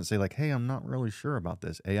you, it doesn't say like, hey, I'm not really sure about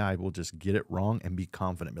this. AI will just get it wrong and be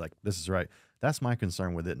confident, be like, this is right. That's my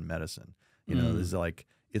concern with it in medicine. You know, is like,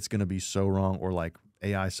 it's going to be so wrong, or like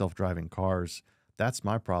AI self-driving cars. That's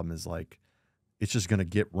my problem, is like, it's just going to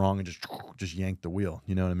get wrong and just yank the wheel.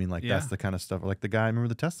 You know what I mean? Like that's the kind of stuff. Like the guy, remember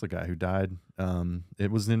the Tesla guy who died? It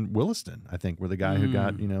was in Williston, I think, where the guy who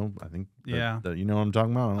got, you know, I think, you know what I'm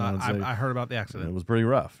talking about? I heard about the accident. It was pretty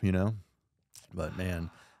rough, you know, but man,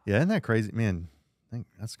 yeah. Isn't that crazy, man? I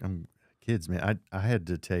think kids, man. I had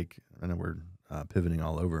to take, I know we're pivoting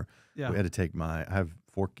all over. Yeah. We had to take I have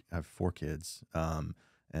four kids,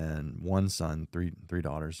 and one son, three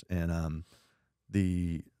daughters. And,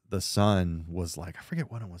 the son was like, I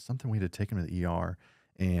forget what it was, something we had to take him to the ER,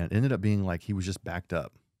 and it ended up being like he was just backed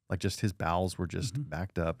up. Like just his bowels were just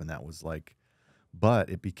backed up, and that was like, but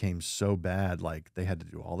it became so bad, like they had to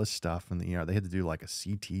do all this stuff in the ER. They had to do like a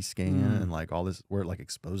CT scan and like all this where it like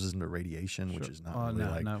exposes them to radiation, which is not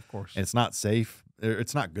really no, of course. And it's not safe.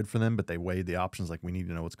 It's not good for them, but they weighed the options. Like we need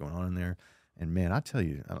to know what's going on in there. And man, I tell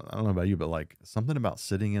you, I don't know about you, but like something about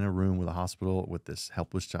sitting in a room with a hospital with this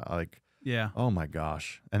helpless child, like, yeah. Oh my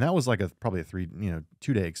gosh. And that was like probably a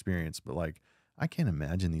 2-day experience. But like, I can't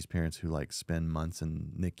imagine these parents who like spend months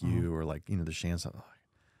in NICU or like, you know, the chance.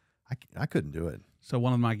 I couldn't do it. So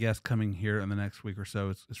one of my guests coming here in the next week or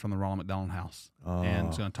so is from the Ronald McDonald House, and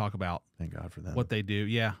it's going to talk about thank God for that. What they do.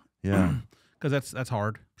 Yeah. Yeah. Because that's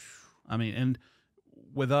hard. I mean, and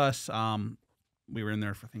with us, we were in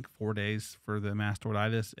there for I think 4 days for the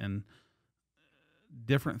mastoiditis, and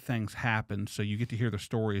different things happen, so you get to hear the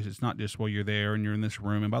stories. It's not just, well, you're there and you're in this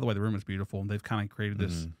room, and by the way, the room is beautiful. They've kind of created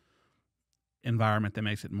this environment that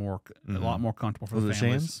makes it a lot more comfortable for the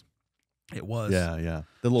families. It was. Yeah.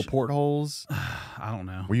 The little portholes. I don't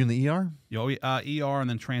know. Were you in the ER? ER and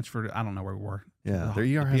then transferred. I don't know where we were. Yeah, their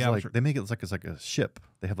ER has like, they make it like it's like a ship.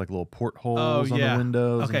 They have like little portholes on the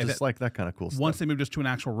windows, and just like that kind of cool stuff. Once they moved us to an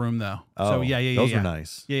actual room, though. Oh, so yeah. Those are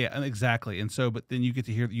nice. Yeah, exactly. And so, but then you get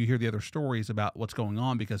to hear the other stories about what's going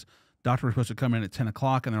on, because doctors were supposed to come in at 10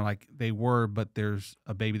 o'clock, and they're like, but there's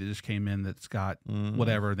a baby that just came in that's got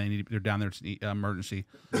whatever they're down there. It's an emergency.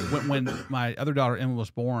 when my other daughter Emma was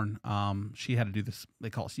born, she had to do this. They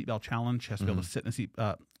call it seatbelt challenge. She has to be able to sit in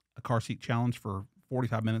a car seat challenge for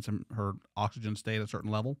 45 minutes, and her oxygen stay at a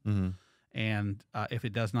certain level. And if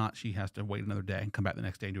it does not, she has to wait another day and come back the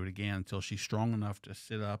next day and do it again until she's strong enough to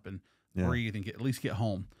sit up and breathe and at least get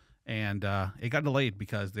home. And it got delayed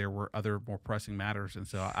because there were other more pressing matters. And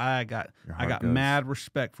so I got mad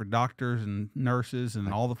respect for doctors and nurses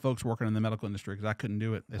and all the folks working in the medical industry, because I couldn't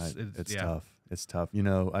do it. It's tough. It's tough. You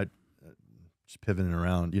know, I just pivoting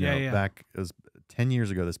around. You know, back it was 10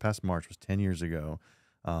 years ago. This past March was 10 years ago.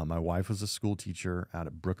 My wife was a school teacher out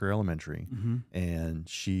at Brooker Elementary, and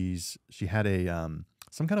she had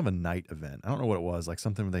some kind of a night event. I don't know what it was, like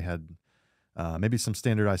something where they had maybe some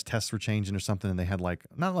standardized tests were changing or something, and they had like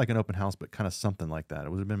not like an open house, but kind of something like that.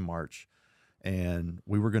 It would have been March, and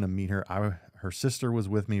we were going to meet her. Her sister was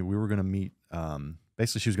with me. We were going to meet.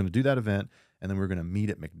 Basically, she was going to do that event, and then we were going to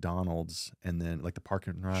meet at McDonald's, and then like the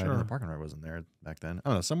parking ride. The parking ride wasn't there back then. I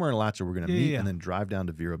don't know. Somewhere in Alachua, we're going to meet and then drive down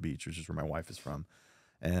to Vero Beach, which is where my wife is from.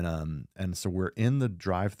 And so we're in the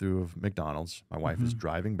drive-through of McDonald's. My wife is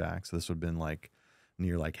driving back, so this would have been like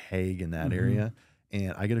near like Hague in that area.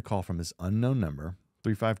 And I get a call from this unknown number,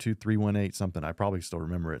 352-318 something. I probably still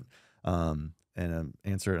remember it. And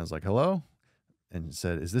answered it. And I was like, hello? And it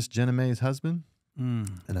said, is this Jenna Mae's husband?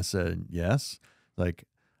 And I said, yes. Like,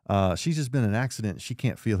 she's just been in an accident. She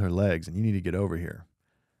can't feel her legs, and you need to get over here.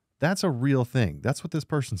 That's a real thing. That's what this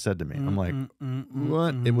person said to me. I'm like,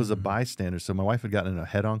 what? It was a bystander. So my wife had gotten in a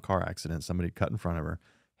head-on car accident. Somebody cut in front of her.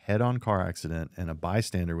 Head-on car accident, and a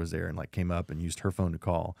bystander was there and like came up and used her phone to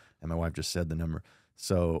call. And my wife just said the number.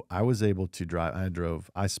 So I was able to drive.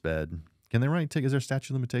 I sped. Can they write tickets? Is there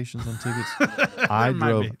statute of limitations on tickets?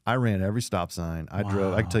 I ran every stop sign. I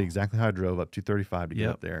drove. I can tell you exactly how I drove up 235 to get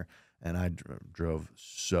up there. And I drove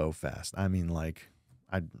so fast. I mean, like,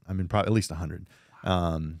 I mean, probably at least 100.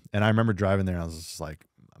 And I remember driving there, and I was just like,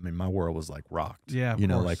 mean, my world was like rocked. Yeah, you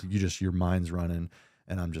know, course. like your mind's running.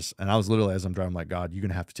 And I was literally, as I'm driving, I'm like, God, you're going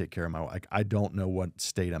to have to take care of my wife. Like, I don't know what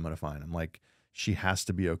state I'm going to find. I'm like, she has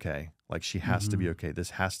to be okay. Like, she has to be okay. This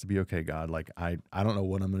has to be okay, God. Like, I don't know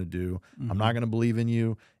what I'm going to do. I'm not going to believe in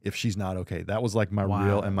you if she's not okay. That was like my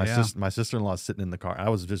real, and my sister-in-law is sitting in the car. I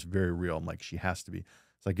was just very real. I'm like, she has to be.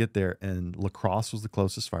 So I get there, and La Crosse was the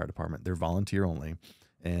closest fire department. They're volunteer only.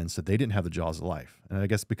 And so they didn't have the Jaws of Life. And I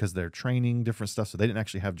guess because they're training different stuff, so they didn't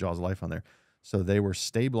actually have Jaws of Life on there. So they were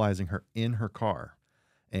stabilizing her in her car.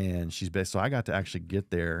 And so I got to actually get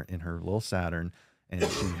there in her little Saturn, and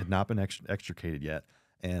she had not been extricated yet.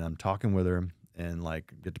 And I'm talking with her and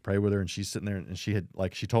like get to pray with her. And she's sitting there, and she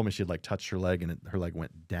told me she had like touched her leg, and her leg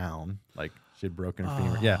went down. Like she had broken her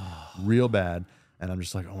femur. Yeah, real bad. And I'm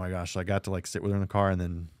just like, oh my gosh. So I got to like sit with her in the car, and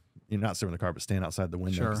then, not sit in the car, but stand outside the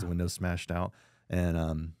window because the window's smashed out.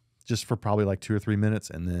 And just for probably like 2 or 3 minutes.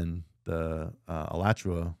 And then the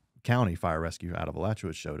Alachua County Fire Rescue out of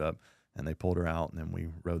Alachua showed up. And they pulled her out, and then we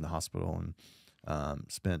rode in the hospital and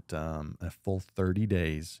spent a full 30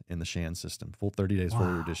 days in the Shan system, full 30 days before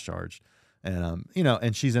we were discharged. And,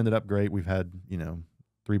 and she's ended up great. We've had,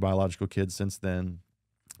 3 biological kids since then.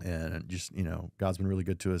 And just, God's been really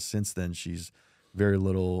good to us since then. She's very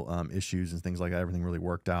little issues and things like that. Everything really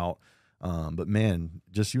worked out. But man,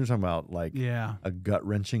 just you were talking about like a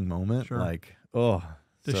gut-wrenching moment. Sure. Like, oh.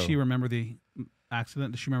 Does she remember the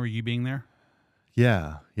accident? Does she remember you being there?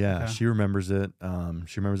 Yeah. Okay. She remembers it.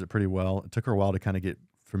 She remembers it pretty well. It took her a while to kind of get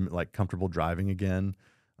from like comfortable driving again.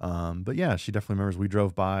 But yeah, she definitely remembers. We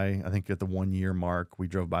drove by, I think at the 1 year mark, we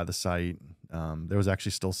drove by the site. There was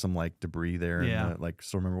actually still some like debris there. Yeah. And,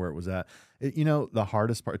 still remember where it was at. The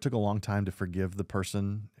hardest part, it took a long time to forgive the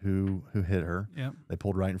person who hit her. Yep. They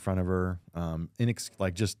pulled right in front of her.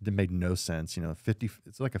 Just it made no sense.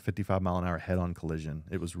 It's like a 55 mile an hour head on collision.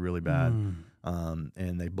 It was really bad.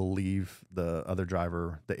 And they believe the other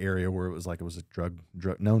driver, the area where it was a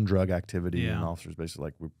known drug activity. Yeah. And officers basically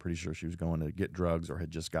like, we're pretty sure she was going to get drugs or had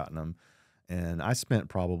just gotten them. And I spent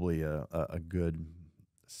probably a good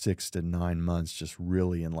 6 to 9 months just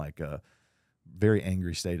really in like a very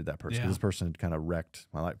angry state at that person. Yeah. This person had kind of wrecked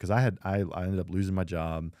my life because I ended up losing my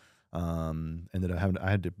job. I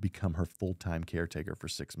had to become her full-time caretaker for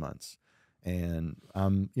 6 months. And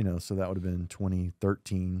so that would have been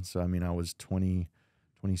 2013. So I mean, I was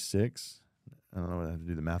 26. I don't know. I had to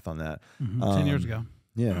do the math on that. 10 years ago.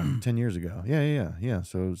 Yeah, 10 years ago. Yeah.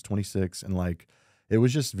 So it was 26, and like it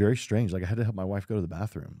was just very strange. Like I had to help my wife go to the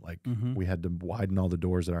bathroom. Like we had to widen all the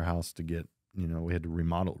doors at our house to get. We had to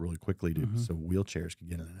remodel it really quickly so wheelchairs could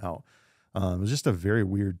get in and out. It was just a very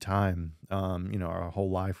weird time. Our whole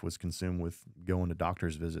life was consumed with going to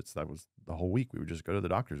doctor's visits. That was the whole week. We would just go to the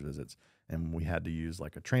doctor's visits, and we had to use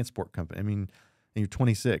like a transport company. I mean, and you're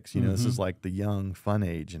 26, this is like the young fun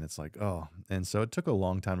age, and it's like, oh, and so it took a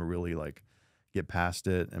long time to really like get past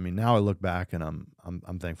it. I mean, now I look back and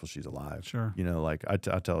I'm thankful she's alive. Sure. Like I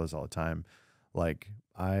tell this all the time. Like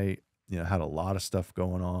I had a lot of stuff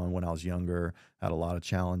going on when I was younger, had a lot of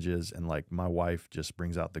challenges, and like my wife just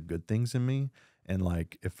brings out the good things in me. And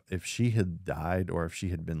like if she had died, or if she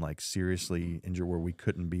had been like seriously injured where we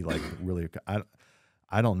couldn't be like really,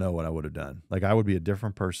 I don't know what I would have done. Like I would be a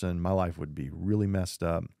different person. My life would be really messed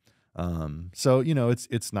up. So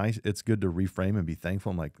it's nice. It's good to reframe and be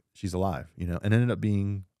thankful. I'm like, she's alive, and it ended up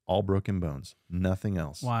being all broken bones, nothing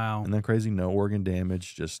else. Wow. And then crazy, no organ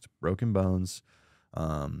damage, just broken bones.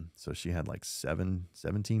 So she had like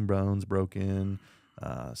 17 bones broken,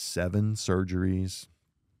 7 surgeries.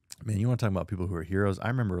 Man, you want to talk about people who are heroes? I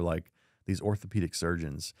remember like these orthopedic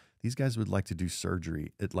surgeons, these guys would like to do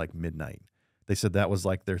surgery at like midnight. They said that was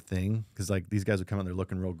like their thing, because like these guys would come out, they're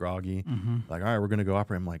looking real groggy. Like, all right, we're going to go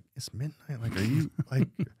operate. I'm like, it's midnight. Like, are you like,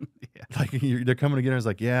 they're coming to get her. I was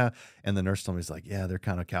like, yeah. And the nurse told me, it's like, yeah, they're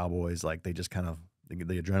kind of cowboys. Like they just kind of,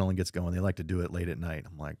 the adrenaline gets going. They like to do it late at night.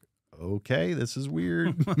 I'm like, okay, this is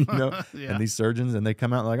weird, Yeah. And these surgeons, and they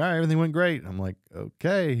come out and like, all right, everything went great. I'm like,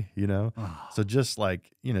 okay, so just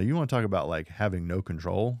like, you want to talk about like having no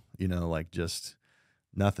control, like just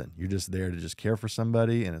nothing. You're just there to just care for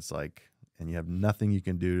somebody. And it's like, and you have nothing you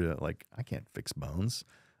can do to like, I can't fix bones.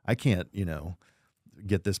 I can't,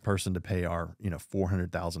 get this person to pay our,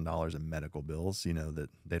 $400,000 in medical bills, that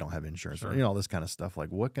they don't have insurance, Sure. all this kind of stuff. Like,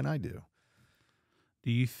 what can I do? Do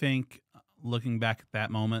you think, looking back at that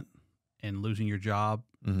moment and losing your job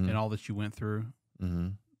and all that you went through,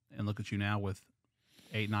 and look at you now with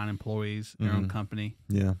 8, 9 employees, your own company,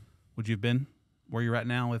 would you have been where you're at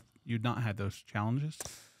now if you'd not had those challenges?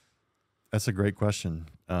 That's a great question.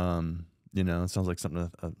 It sounds like something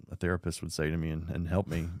a therapist would say to me and help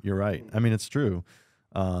me. You're right. I mean, it's true.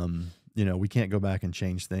 you know, we can't go back and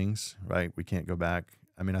change things, right? We can't go back.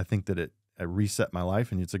 I mean, I think that it reset my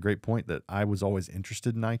life, and it's a great point that I was always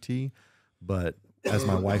interested in IT, but as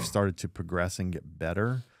my wife started to progress and get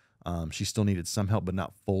better, she still needed some help, but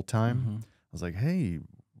not full time. I was like, hey,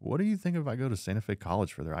 what do you think if I go to Santa Fe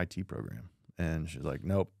College for their IT program? And she's like,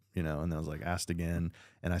 nope, you know, and then I was like, asked again.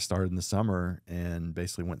 And I started in the summer and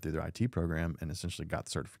basically went through their IT program and essentially got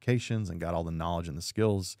the certifications and got all the knowledge and the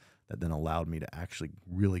skills that then allowed me to actually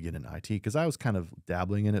really get into IT. Because I was kind of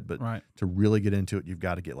dabbling in it, but to really get into it, you've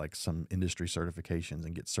got to get like some industry certifications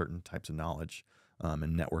and get certain types of knowledge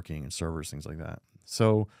and networking and servers, things like that.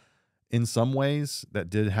 So in some ways that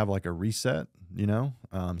did have like a reset, you know?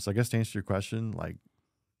 So I guess to answer your question, like,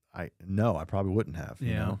 I probably wouldn't have,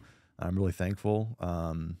 you know? I'm really thankful.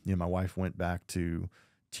 You know, my wife went back to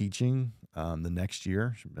teaching the next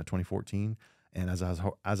year, 2014. And as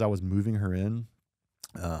I was moving her in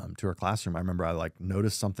to her classroom, I remember I like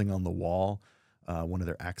noticed something on the wall, one of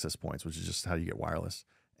their access points, which is just how you get wireless.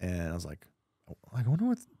 And I was like, I wonder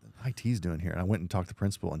what IT's doing here. And I went and talked to the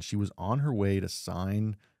principal, and she was on her way to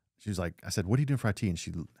sign. She was like, I said, what are you doing for IT?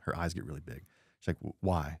 And her eyes get really big. She's like,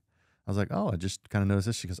 why? I was like, oh, I just kind of noticed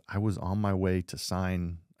this. She goes, I was on my way to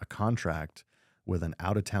sign a contract with an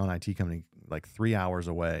out-of-town IT company like 3 hours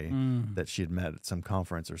away that she had met at some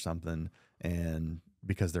conference or something. And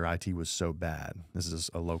because their IT was so bad, this is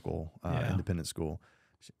a local independent school.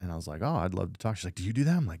 And I was like, oh, I'd love to talk. She's like, do you do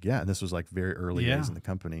that? I'm like, yeah. And this was like very early days in the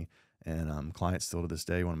company. And clients still to this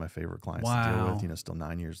day, one of my favorite clients to deal with, you know, still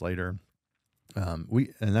 9 years later. And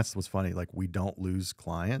that's what's funny. Like, we don't lose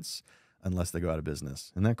clients unless they go out of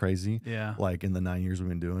business. Isn't that crazy? Yeah. Like in the 9 years we've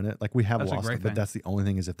been doing it, like we have lost them, but that's the only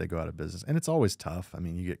thing is if they go out of business. And it's always tough. I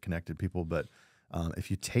mean, you get connected people, but if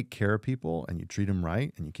you take care of people and you treat them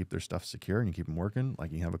right and you keep their stuff secure and you keep them working,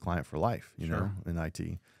 like you have a client for life, you know, in IT.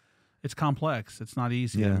 It's complex. It's not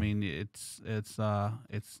easy. I mean, it's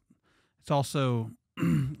also,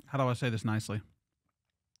 how do I say this nicely?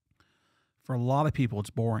 For a lot of people, it's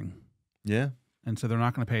boring. Yeah. And so they're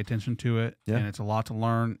not going to pay attention to it. Yeah. And it's a lot to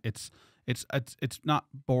learn. It's not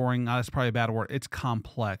boring. That's probably a bad word. It's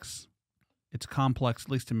complex. It's complex, at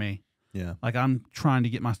least to me. Yeah. Like, I'm trying to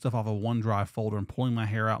get my stuff off a OneDrive folder and pulling my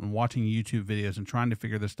hair out and watching YouTube videos and trying to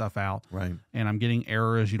figure this stuff out. Right. And I'm getting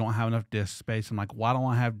errors. You don't have enough disk space. I'm like, why don't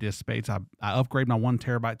I have disk space? I upgrade my 1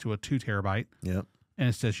 terabyte to a 2 terabyte. Yep. And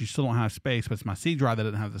it says you still don't have space, but it's my C drive that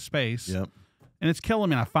doesn't have the space. Yep. And it's killing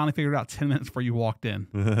me. And I finally figured it out 10 minutes before you walked in.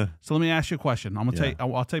 So let me ask you a question. I'm gonna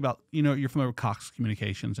I'll tell you about, you know, you're familiar with Cox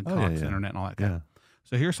Communications and Cox Internet and all that kind of.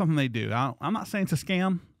 So here's something they do. I'm not saying it's a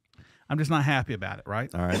scam. I'm just not happy about it, right?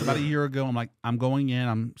 All right. About a year ago, I'm like, I'm going in,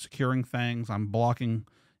 I'm securing things, I'm blocking.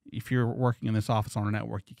 If you're working in this office on a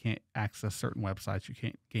network, you can't access certain websites, you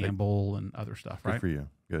can't gamble and other stuff, right? Good for you.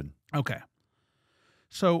 Good. Okay.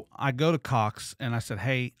 So I go to Cox and I said,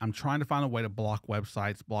 hey, I'm trying to find a way to block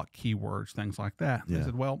websites, block keywords, things like that. They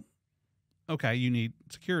said, well, okay, you need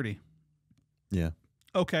security. Yeah.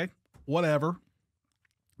 Okay, whatever.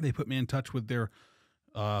 They put me in touch with their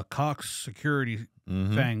Cox security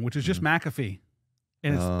thing, which is just McAfee.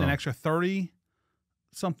 And it's an extra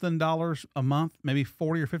 $30-something a month, maybe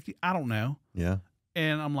 40 or 50. I don't know. Yeah.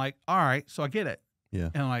 And I'm like, all right, so I get it. Yeah.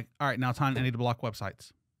 And I'm like, all right, now I need to block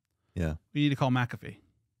websites. Yeah. We need to call McAfee.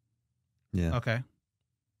 Yeah. Okay.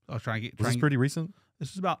 I was trying to get. Was this pretty recent?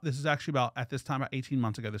 This is actually about, at this time, about 18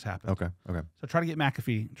 months ago this happened. Okay. So try to get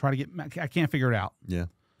McAfee. I can't figure it out. Yeah.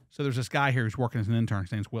 So there's this guy here who's working as an intern.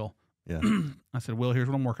 His name's Will. Yeah. I said, Will, here's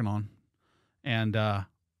what I'm working on. And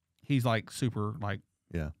he's like super like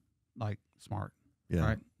smart. Yeah.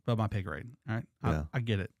 Right. Above my pay grade. All right. Yeah. I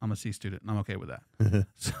get it. I'm a C student and I'm okay with that.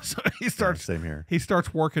 so he starts same here. He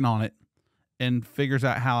starts working on it and figures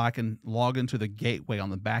out how I can log into the gateway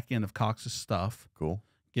on the back end of Cox's stuff. Cool.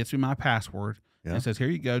 Gets me my password and says, here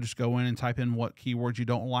you go. Just go in and type in what keywords you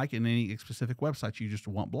don't like and any specific websites you just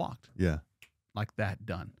want blocked. Yeah. Like that,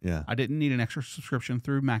 done. Yeah. I didn't need an extra subscription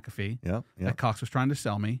through McAfee that Cox was trying to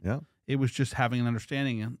sell me. Yeah. It was just having an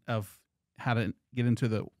understanding of how to get into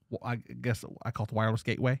the, I guess I call it the wireless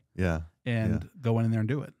gateway. Yeah. And go in there and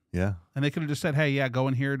do it. Yeah. And they could have just said, hey, go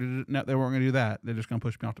in here. No, they weren't going to do that. They're just going to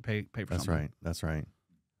push me off to pay for something. That's right.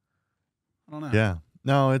 I don't know. Yeah.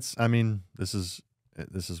 No, this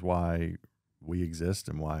is why we exist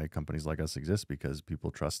and why companies like us exist, because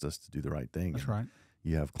people trust us to do the right thing. That's right.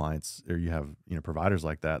 You have clients, or you have providers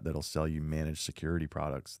like that that'll sell you managed security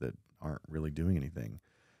products that aren't really doing anything.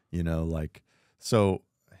 So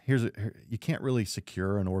you can't really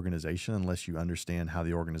secure an organization unless you understand how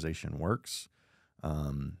the organization works,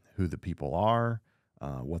 who the people are,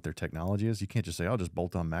 what their technology is. You can't just say, "I'll just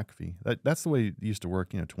bolt on McAfee." That's the way it used to work,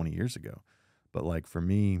 20 years ago. But like for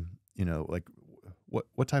me, like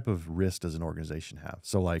what type of risk does an organization have?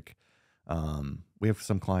 So like, we have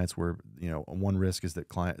some clients where, one risk is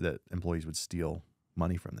that employees would steal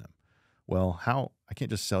money from them. Well, I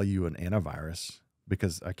can't just sell you an antivirus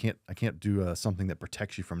because I can't do something that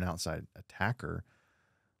protects you from an outside attacker.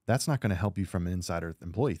 That's not going to help you from insider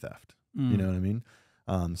employee theft. You know what I mean?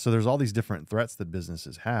 So there's all these different threats that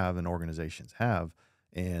businesses have and organizations have,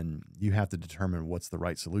 and you have to determine what's the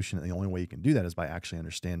right solution. And the only way you can do that is by actually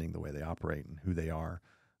understanding the way they operate and who they are.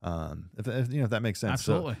 If that makes sense.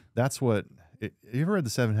 Absolutely. So that's what. Have you ever read The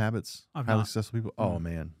 7 Habits of Highly not. Successful People? Oh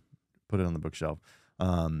man, put it on the bookshelf.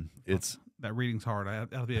 It's that reading's hard.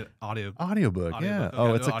 That'll be an audiobook. Yeah. Okay,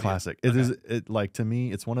 Oh, it's a classic. It Okay. is. It like, to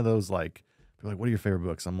me, it's one of those like, people are like, what are your favorite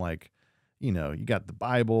books? I'm like, you got the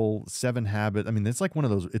Bible, 7 Habits. I mean, it's like one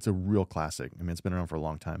of those. It's a real classic. I mean, it's been around for a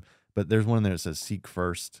long time. But there's one in there that says seek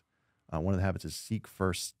first. One of the habits is seek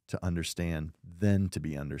first to understand, then to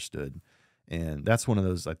be understood. And that's one of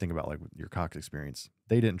those I think about, like with your Cox experience.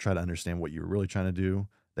 They didn't try to understand what you were really trying to do.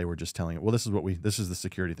 They were just telling it, well, this is the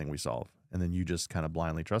security thing we solve. And then you just kind of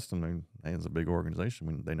blindly trust them. I mean, hey, it's a big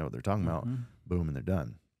organization. They know what they're talking about. Boom, and they're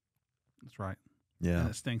done. That's right. Yeah. And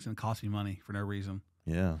it stinks and costs you money for no reason.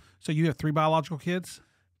 Yeah. So you have 3 biological kids,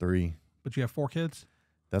 3. but you have 4 kids?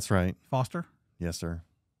 That's right. Foster? Yes, sir.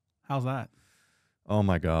 How's that? Oh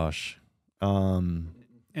my gosh.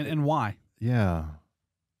 And why? Yeah.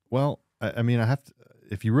 Well, I mean, I have to,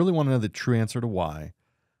 if you really want to know the true answer to why,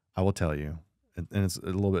 I will tell you. And it's a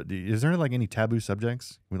little bit, is there like any taboo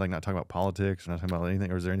subjects? We like not talking about politics or not talking about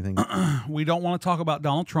anything, or is there anything? We don't want to talk about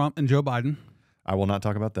Donald Trump and Joe Biden. I will not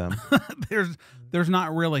talk about them. There's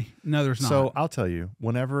not really. No, there's not. So I'll tell you,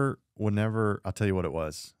 whenever I'll tell you what it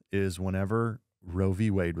was, is whenever Roe v.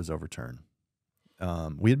 Wade was overturned,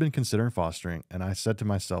 we had been considering fostering, and I said to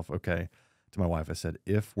myself, okay, to my wife, I said,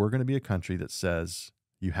 if we're going to be a country that says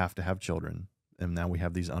you have to have children, and now we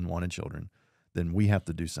have these unwanted children, then we have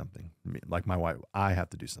to do something. Like my wife, I have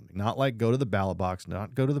to do something. Not like go to the ballot box,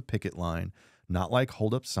 not go to the picket line, not like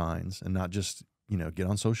hold up signs, and not just, get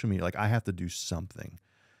on social media. Like, I have to do something,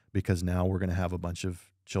 because now we're going to have a bunch of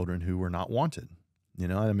children who were not wanted.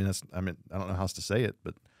 I mean, I don't know how else to say it,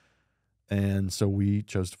 and so we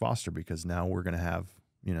chose to foster, because now we're going to have,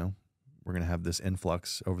 we're going to have this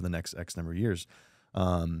influx over the next X number of years.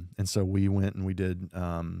 And so we went and we did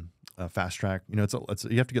a fast track. It's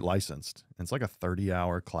you have to get licensed. And it's like a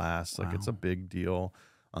 30-hour class. Like, it's a big deal.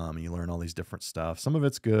 And you learn all these different stuff. Some of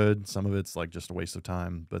it's good. Some of it's like just a waste of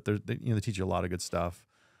time. But they teach you a lot of good stuff.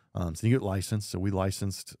 So you get licensed. So we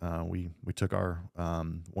licensed. We took our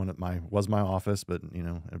one at my office, but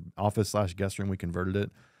office / guest room. We converted it.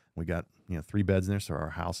 We got 3 beds in there. So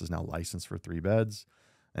our house is now licensed for 3 beds.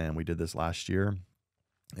 And we did this last year.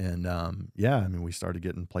 And I mean, we started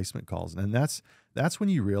getting placement calls, and that's when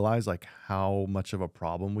you realize like how much of a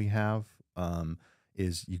problem we have.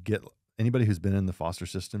 Is you get anybody who's been in the foster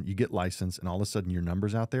system, you get licensed, and all of a sudden your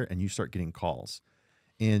number's out there, and you start getting calls.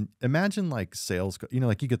 And imagine like sales,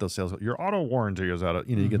 like you get those sales, your auto warranty is out of,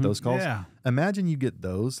 you get those calls. Yeah. Imagine you get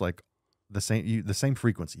those like the same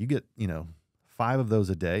frequency. You get 5 of those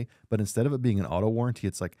a day, but instead of it being an auto warranty,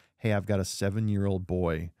 it's like, hey, I've got a 7-year-old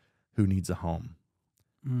boy who needs a home.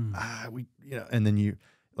 And then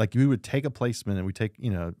we would take a placement, and we take,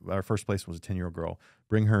 our first placement was a 10-year-old girl,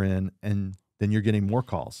 bring her in, and then you're getting more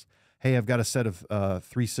calls. Hey, I've got a set of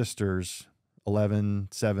 3 sisters, 11,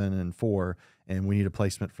 7, and 4, and we need a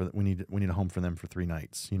placement we need a home for them for 3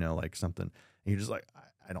 nights, like something. And you're just like,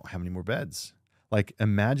 I don't have any more beds. Like,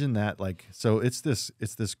 imagine that. Like, so it's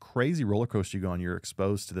this crazy roller coaster you go on. You're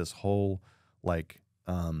exposed to this whole, like,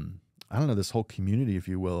 this whole community, if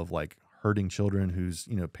you will, of like hurting children whose,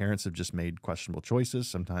 parents have just made questionable choices.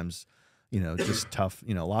 Sometimes, just tough,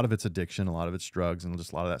 a lot of it's addiction, a lot of it's drugs, and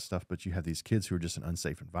just a lot of that stuff. But you have these kids who are just in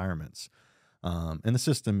unsafe environments. And the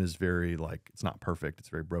system is very, like, it's not perfect. It's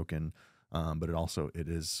very broken. But it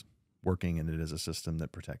is working, and it is a system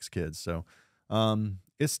that protects kids. So,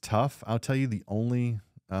 it's tough. I'll tell you, the only,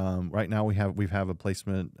 right now we have a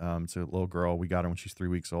placement. It's a little girl. We got her when she's 3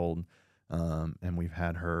 weeks old. And we've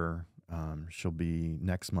had her, she'll be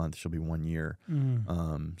next month, she'll be 1 year.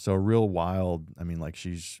 So a real wild, I mean, like,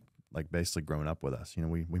 she's like basically grown up with us.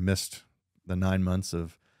 We missed the 9 months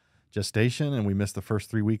of gestation, and we missed the first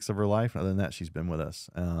 3 weeks of her life. Other than that, she's been with us.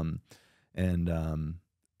 I'll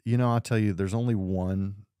tell you, there's only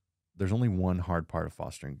one hard part of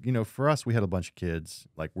fostering. For us, we had a bunch of kids,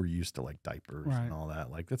 like, we're used to like diapers and all that.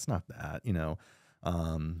 Like, it's not that,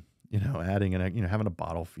 adding and, having a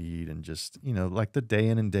bottle feed, and just, like the day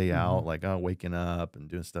in and day out, like, waking up and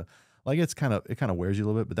doing stuff. Like, it kind of wears you a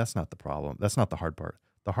little bit, but that's not the problem. That's not the hard part.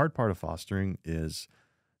 The hard part of fostering is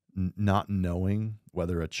not knowing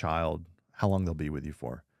whether a child, how long they'll be with you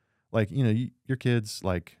for. Like, you know, your kids,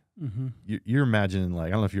 like, you're imagining, like,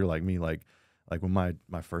 I don't know if you're like me, like when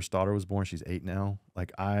my first daughter was born, she's 8 now.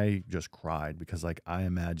 Like, I just cried because, like, I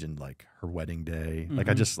imagined, like, her wedding day. Like,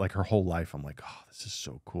 I just, like, her whole life, I'm like, oh, this is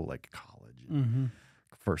so cool. Like, college, and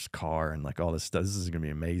first car, and, like, all this stuff. This is going to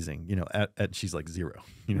be amazing. You know, at she's, like, 0.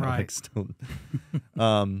 You know, like, still.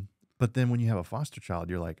 But then when you have a foster child,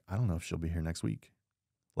 you're like, I don't know if she'll be here next week.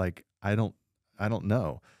 Like, I don't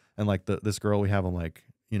know. And, like, this girl we have, I'm like,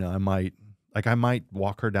 you know, I might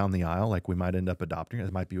walk her down the aisle. Like, we might end up adopting her.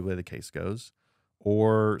 It might be the way the case goes.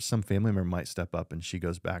 Or some family member might step up and she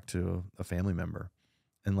goes back to a family member.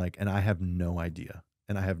 And, like, and I have no idea.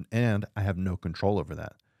 And I have no control over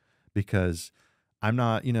that, because I'm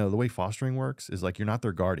not, you know, the way fostering works is, like, you're not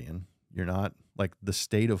their guardian. You're not, like, the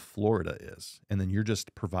state of Florida is. And then you're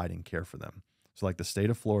just providing care for them. So, like, the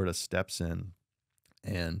state of Florida steps in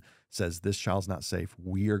and says, this child's not safe.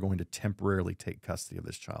 We are going to temporarily take custody of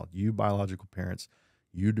this child. You biological parents,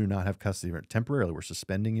 you do not have custody of it temporarily. We're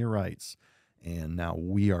suspending your rights. And now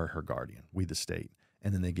we are her guardian, we the state.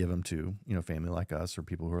 And then they give them to, you know, family like us or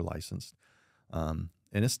people who are licensed. And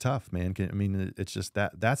it's tough, man. I mean, it's just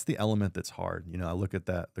that's the element that's hard. You know, I look at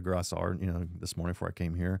the girl I saw, you know, this morning before I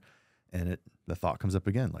came here, and the thought comes up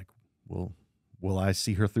again, like, will I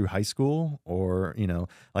see her through high school? Or, you know,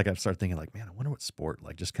 like, I start thinking, like, man, I wonder what sport,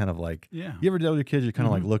 like, just kind of like, you ever deal with your kids, you're kind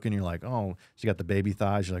of like looking, you're like, oh, she got the baby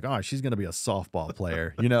thighs. You're like, oh, she's going to be a softball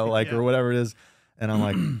player, you know, like, or whatever it is. And I'm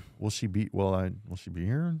like, will she be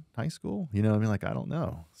here in high school? You know what I mean? Like, I don't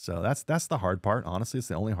know. So that's the hard part. Honestly, it's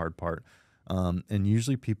the only hard part. And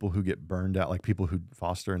usually people who get burned out, like people who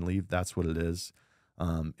foster and leave, that's what it is.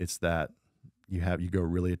 It's that you go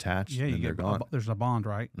really attached, and they're gone. There's a bond,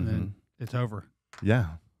 right? And then it's over. Yeah.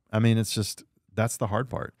 I mean, it's just, that's the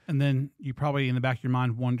hard part. And then you probably in the back of your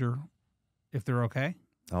mind wonder if they're okay.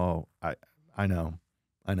 Oh, I know.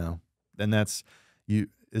 And that's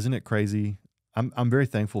isn't it crazy? I'm very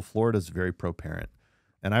thankful. Florida's very pro-parent.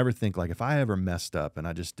 And I ever think, like, if I ever messed up and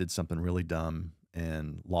I just did something really dumb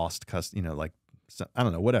and lost custody, you know, like, I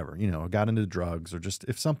don't know, whatever, you know, I got into drugs, or just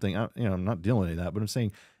if something, you know, I'm not dealing with any of that, but I'm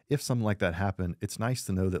saying if something like that happened, it's nice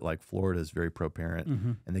to know that, like, Florida is very pro-parent,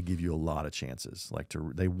 and they give you a lot of chances. Like,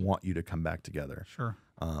 they want you to come back together. Sure.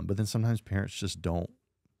 But then sometimes parents just don't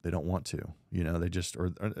want to, you know, they just,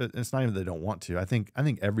 or it's not even they don't want to. I think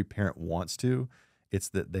every parent wants to. It's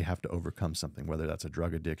that they have to overcome something, whether that's a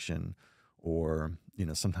drug addiction or, you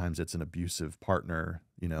know, sometimes it's an abusive partner,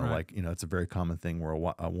 you know, like, you know, it's a very common thing where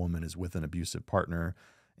a woman is with an abusive partner,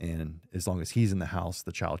 and as long as he's in the house,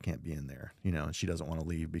 the child can't be in there, you know, and she doesn't want to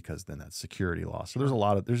leave because then that's security loss. So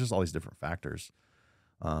there's just all these different factors.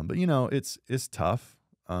 But, you know, it's tough.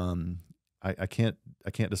 I can't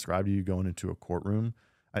describe to you going into a courtroom.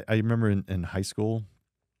 I remember in high school,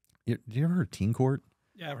 did you ever heard of teen court?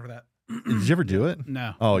 Yeah, I've heard that. Did you ever do it?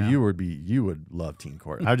 No. Oh, no. You would love teen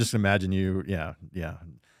court. I just imagine you. Yeah.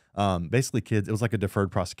 Basically, kids. It was like a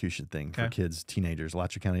deferred prosecution thing for kids, teenagers.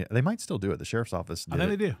 Alachua County. They might still do it. The sheriff's office did. I know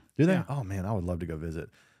they do. Do they? Yeah. Oh man, I would love to go visit.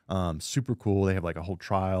 Super cool. They have like a whole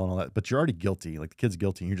trial and all that. But you're already guilty. Like, the kid's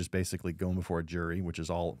guilty, and you're just basically going before a jury, which is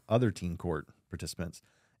all other teen court participants,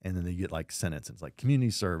 and then they get like sentence. It's like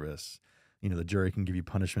community service. You know, the jury can give you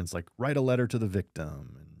punishments like write a letter to the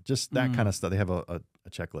victim and just that kind of stuff. They have a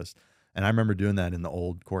checklist. And I remember doing that in the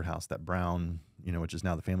old courthouse, that brown, you know, which is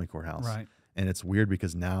now the family courthouse. Right. And it's weird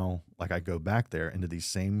because now, like, I go back there into these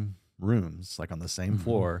same rooms, like on the same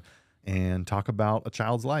floor, and talk about a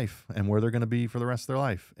child's life and where they're going to be for the rest of their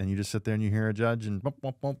life. And you just sit there and you hear a judge and bump,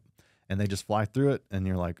 bump, bump, and they just fly through it. And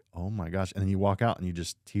you're like, oh my gosh. And then you walk out and you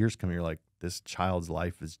just, tears come. You're like, this child's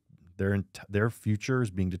life is, their future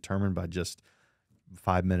is being determined by just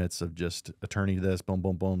 5 minutes of just attorney this, boom,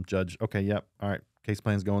 boom, boom, judge. Okay. Yep. All right. Case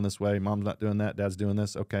plan's going this way. Mom's not doing that. Dad's doing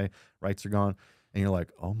this. Okay. Rights are gone. And you're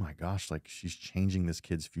like, oh my gosh, like, she's changing this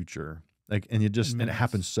kid's future. Like, and and it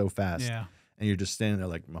happens so fast. Yeah. And you're just standing there,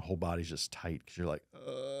 like, my whole body's just tight. Cause you're like,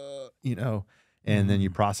 you know, and then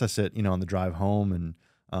you process it, you know, on the drive home.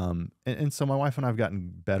 And so my wife and I have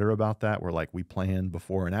gotten better about that. We're like, we plan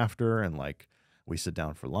before and after, and like, we sit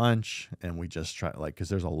down for lunch and we just try, like, cause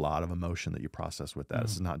there's a lot of emotion that you process with that.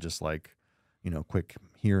 This is not just like, you know, quick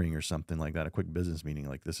hearing or something like that, a quick business meeting.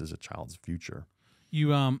 Like, this is a child's future.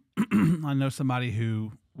 You, I know somebody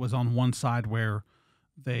who was on one side where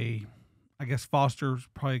they, I guess foster's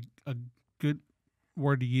probably a good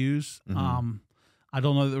word to use. I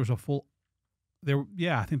don't know that there was a full,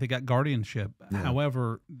 I think they got guardianship. Yeah.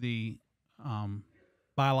 However, the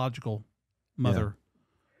biological mother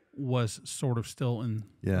was sort of still in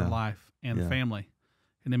their life and the family,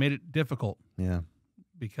 and they made it difficult. Yeah.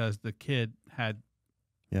 because the kid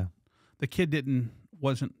Yeah. the kid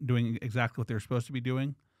wasn't doing exactly what they were supposed to be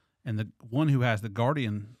doing, and the one who has the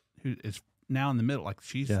guardian who is now in the middle, like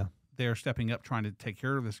she's there stepping up, trying to take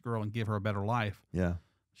care of this girl and give her a better life. Yeah.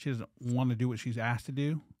 She doesn't want to do what she's asked to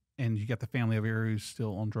do. And you got the family over here who's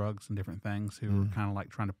still on drugs and different things who are kind of like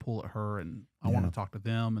trying to pull at her, and I want to talk to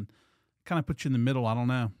them, and kind of put you in the middle. I don't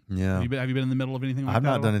know. Yeah. Have you been in the middle of anything like that? I've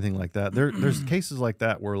not done anything like that. There's cases like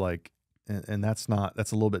that where like, and that's a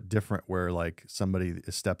little bit different, where like somebody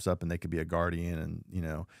steps up and they could be a guardian, and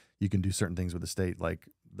you can do certain things with the state. Like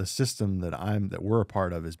the system that we're a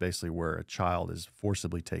part of is basically where a child is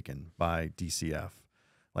forcibly taken by DCF.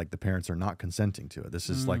 Like the parents are not consenting to it.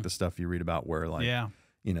 This is like the stuff you read about where like,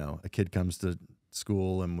 a kid comes to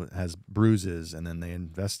school and has bruises, and then they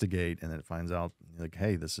investigate, and then it finds out like,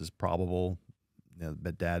 hey, this is probable,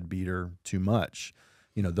 that dad beat her too much.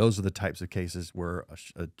 Those are the types of cases where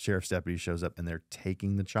a sheriff's deputy shows up and they're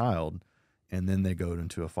taking the child, and then they go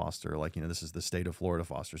into a foster, like, this is the state of Florida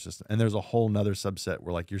foster system. And there's a whole nother subset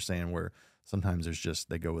where, like you're saying, where sometimes there's just,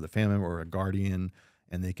 they go with a family member or a guardian,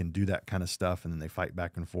 and they can do that kind of stuff, and then they fight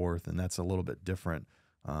back and forth, and that's a little bit different.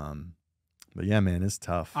 But yeah, man, it's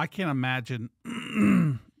tough. I can't imagine,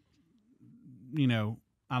 I'm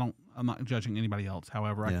not judging anybody else.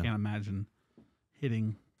 However, I can't imagine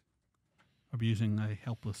abusing a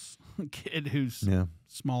helpless kid who's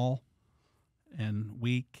small and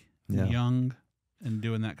weak and young and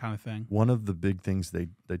doing that kind of thing. One of the big things they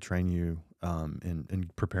train you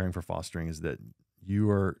in preparing for fostering is that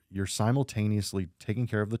you're simultaneously taking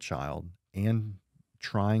care of the child and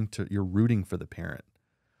you're rooting for the parent.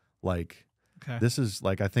 Like, this is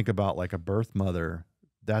like, I think about like a birth mother,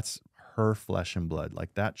 that's her flesh and blood.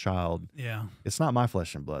 Like that child, it's not my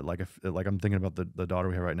flesh and blood. Like I'm thinking about the daughter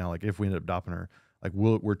we have right now. Like if we end up adopting her, like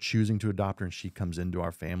we're choosing to adopt her and she comes into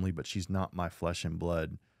our family, but she's not my flesh and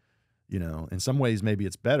blood. In some ways, maybe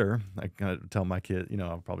it's better. I kind of tell my kid,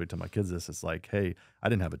 I'll probably tell my kids this. It's like, hey, I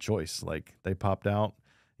didn't have a choice. Like they popped out,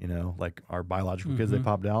 like our biological kids, they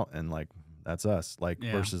popped out, and like, that's us. Like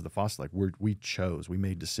versus the foster, like we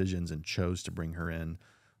made decisions and chose to bring her in.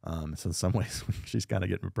 So in some ways, she's kind of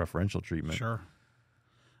getting preferential treatment. Sure.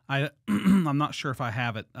 I'm not sure if I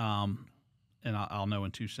have it, and I'll know in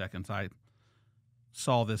 2 seconds. I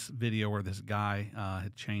saw this video where this guy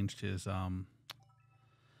had changed his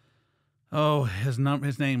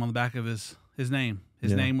his name on the back of his name.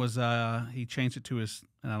 His name was he changed it to his,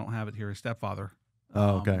 and I don't have it here, his stepfather.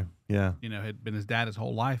 Oh, okay. Yeah. Had been his dad his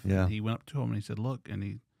whole life. Yeah. And he went up to him and he said, look,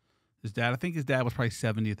 and his dad, I think his dad was probably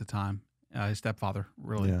 70 at the time, his stepfather,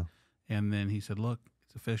 really. Yeah. And then he said, look,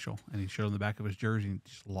 it's official. And he showed him the back of his jersey and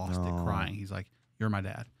just lost it crying. He's like, you're my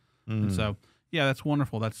dad. And so, yeah, that's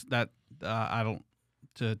wonderful. To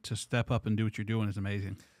step up and do what you're doing is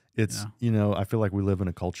amazing. It's, I feel like we live in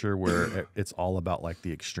a culture where it's all about like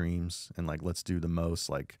the extremes and like, let's do the most,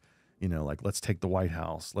 like, like let's take the White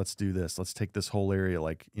House, let's do this, let's take this whole area.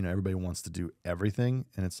 Like, everybody wants to do everything.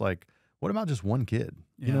 And it's like, what about just one kid?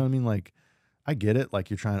 You know what I mean? Like, I get it. Like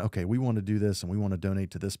you're trying, okay, we want to do this and we want to donate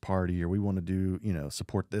to this party, or we want to do,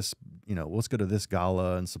 support this, let's go to this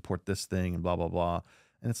gala and support this thing and blah, blah, blah.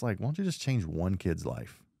 And it's like, why don't you just change one kid's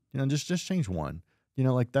life? Just change one,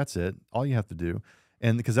 like that's it. All you have to do.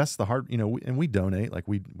 And because that's the hard, and we donate, like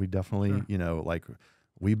we definitely, like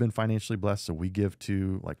we've been financially blessed. So we give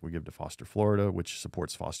to Foster Florida, which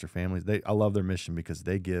supports foster families. I love their mission because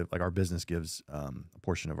they give, like our business gives a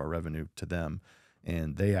portion of our revenue to them,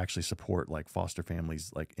 and they actually support like foster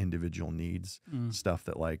families, like individual needs, stuff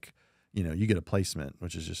that like, you get a placement,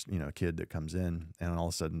 which is just, a kid that comes in and all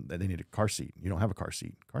of a sudden they need a car seat. You don't have a car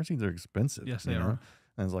seat. Car seats are expensive. Yes, they are.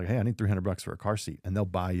 And it's like, hey, I need $300 for a car seat, and they'll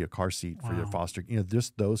buy you a car seat for your foster.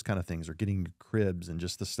 Just those kind of things, or getting cribs and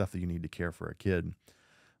just the stuff that you need to care for a kid.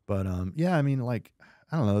 But yeah, I mean, like,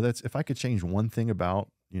 I don't know. That's, if I could change one thing about,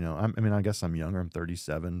 I guess I'm younger. I'm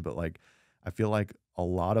 37, but like, I feel like a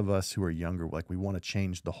lot of us who are younger, like we want to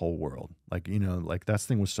change the whole world. Like, like that's the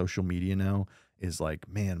thing with social media now is like,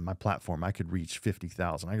 man, my platform, I could reach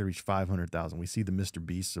 50,000. I could reach 500,000. We see the Mr.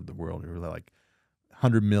 Beasts of the world who are like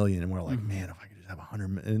 100 million. And we're like, man, if I could just have 100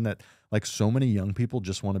 million. And that, like, so many young people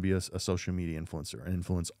just want to be a social media influencer and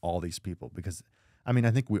influence all these people because, I mean, I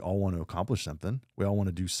think we all want to accomplish something. We all want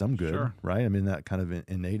to do some good, right? I mean, that kind of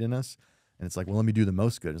innate in us. And it's like, well, let me do the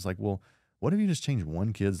most good. It's like, well, what if you just change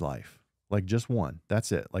one kid's life? Like just one.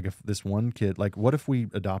 That's it. Like if this one kid, like what if we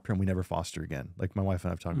adopt her and we never foster again? Like my wife and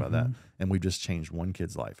I have talked about that, and we've just changed one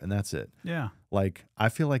kid's life, and that's it. Yeah. Like I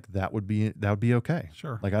feel like that would be okay.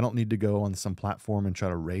 Sure. Like I don't need to go on some platform and try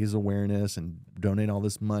to raise awareness and donate all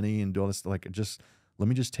this money and do all this. Like just let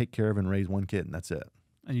me just take care of and raise one kid, and that's it.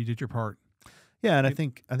 And you did your part. Yeah, and I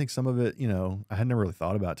think some of it, I had never really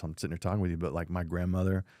thought about it until I'm sitting here talking with you, but like my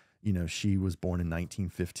grandmother, she was born in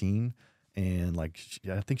 1915, and like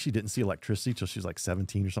I think she didn't see electricity till she was like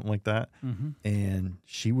 17 or something like that. Mm-hmm. And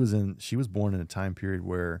she was born in a time period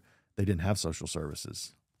where they didn't have social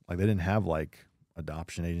services. Like they didn't have like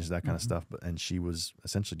adoption agencies, that kind of stuff. And she was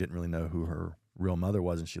essentially didn't really know who her real mother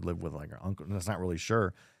was, and she lived with like her uncle. And that's not really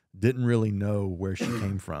sure. Didn't really know where she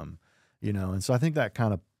came from. And so I think that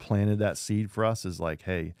kind of planted that seed for us is like,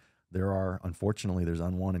 hey, unfortunately, there's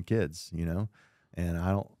unwanted kids, and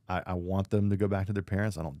I want them to go back to their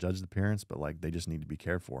parents. I don't judge the parents, but like, they just need to be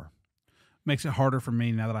cared for. Makes it harder for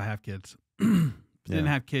me now that I have kids. If you didn't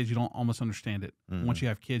have kids, you don't almost understand it. Mm-hmm. Once you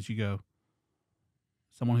have kids, you go,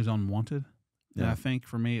 someone who's unwanted. And I think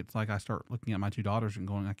for me, it's like I start looking at my 2 daughters and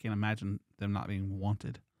going, I can't imagine them not being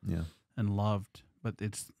wanted and loved, but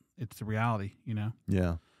it's the reality,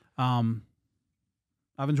 Yeah.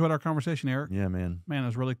 I've enjoyed our conversation, Eric. Yeah, man. Man, it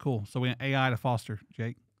was really cool. So we went AI to foster,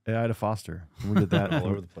 Jake. AI to foster. We did that all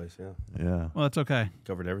over the place. Yeah. Yeah. Well, that's okay.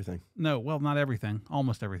 Covered everything. No, well, not everything.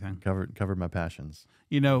 Almost everything. Covered my passions.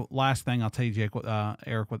 Last thing I'll tell you, Jake,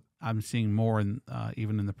 Eric, what I'm seeing more in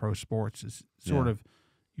even in the pro sports is sort of,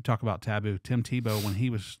 you talk about taboo. Tim Tebow, when he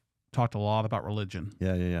was talked a lot about religion.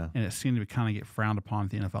 Yeah. And it seemed to kind of get frowned upon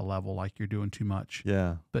at the NFL level, like you're doing too much.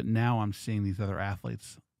 Yeah. But now I'm seeing these other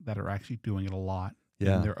athletes that are actually doing it a lot.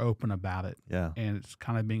 Yeah. And they're open about it. Yeah. And it's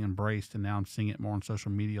kind of being embraced. And now I'm seeing it more on social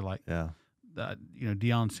media. Like,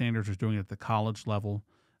 Deion Sanders is doing it at the college level.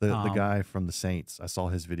 The guy from the Saints, I saw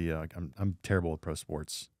his video. Like, I'm terrible with pro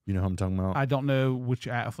sports. You know who I'm talking about? I don't know which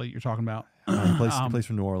athlete you're talking about. He plays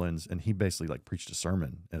from New Orleans, and he basically like preached a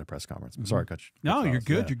sermon in a press conference. I'm sorry, Coach. No, you're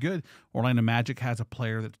good. You're good. Orlando Magic has a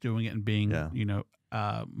player that's doing it and being,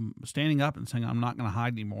 standing up and saying, "I'm not going to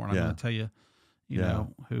hide anymore, and I'm going to tell you,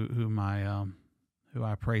 who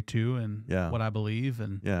I pray to and what I believe."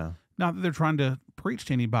 And not that they're trying to preach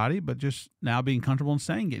to anybody, but just now being comfortable in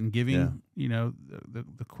saying it and giving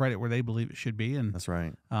the credit where they believe it should be. And that's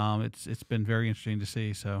right. It's been very interesting to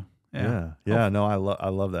see. So no, I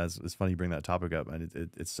love that. It's funny you bring that topic up, and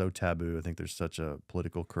it's so taboo. I think there's such a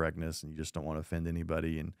political correctness, and you just don't want to offend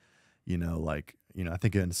anybody. And I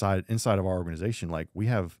think inside of our organization, like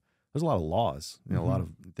there's a lot of laws, a lot of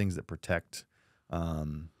things that protect.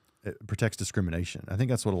 It protects discrimination. I think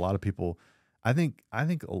that's what a lot of people. I think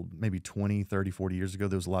maybe 20, 30, 40 years ago,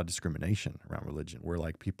 there was a lot of discrimination around religion where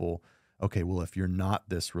like people, okay, well, if you're not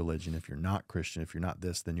this religion, if you're not Christian, if you're not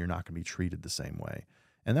this, then you're not going to be treated the same way.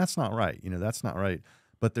 And that's not right. That's not right.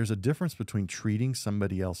 But there's a difference between treating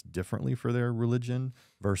somebody else differently for their religion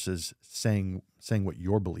versus saying what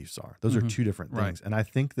your beliefs are. Those are two different things. Right. And I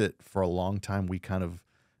think that for a long time, we kind of,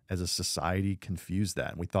 as a society, confused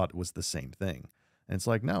that. And we thought it was the same thing. And it's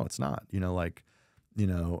like, no, it's not. I'm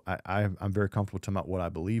very comfortable talking about what I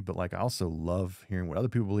believe, but like I also love hearing what other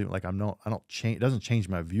people believe. Like I don't change. It doesn't change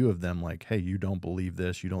my view of them. Like, hey, you don't believe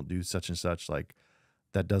this, you don't do such and such. Like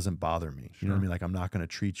that doesn't bother me. Sure. You know what I mean? Like I'm not going to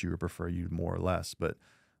treat you or prefer you more or less. But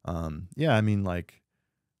I don't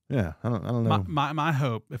know. My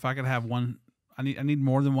hope, if I could have one, I need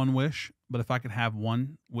more than one wish. But if I could have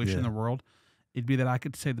one wish in the world, it'd be that I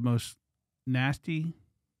could say the most nasty,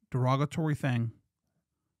 derogatory thing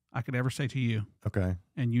I could ever say to you. Okay.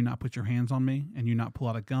 And you not put your hands on me, and you not pull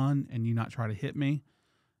out a gun, and you not try to hit me.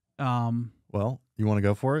 Well, you want to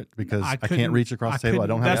go for it? Because I can't reach across the table. I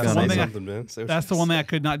don't have a gun. That's the one thing I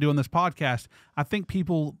could not do on this podcast. I think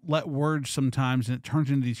people let words sometimes, and it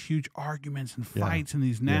turns into these huge arguments and fights and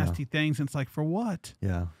these nasty things. And it's like, for what?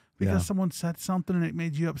 Yeah. Because someone said something and it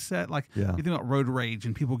made you upset. Like you think about road rage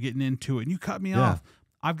and people getting into it, and you cut me off.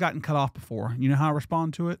 I've gotten cut off before. You know how I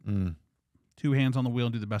respond to it? 2 hands on the wheel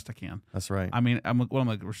and do the best I can. That's right. I mean, I'm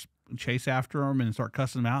going to chase after them and start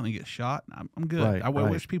cussing them out and they get shot. I'm good. Right, I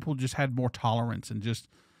wish people just had more tolerance and just.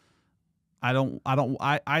 I don't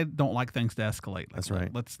like things to escalate. Like, that's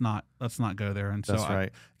right. Let's not go there. And that's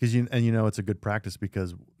right. Because it's a good practice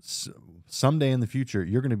because someday in the future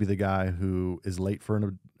you're going to be the guy who is late for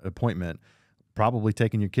an appointment, probably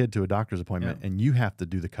taking your kid to a doctor's appointment, and you have to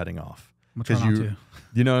do the cutting off. Because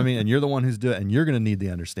you know what I mean, and you're the one who's doing it, and you're going to need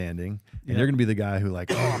the understanding, and you're going to be the guy who like,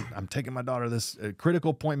 I'm taking my daughter to this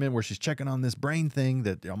critical appointment where she's checking on this brain thing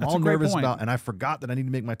that I'm all nervous about, and I forgot that I need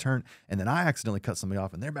to make my turn, and then I accidentally cut somebody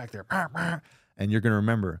off, and they're back there, and you're going to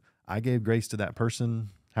remember, I gave grace to that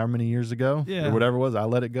person how many years ago, or whatever it was, I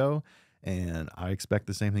let it go, and I expect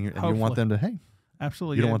the same thing, and you want them to, hey,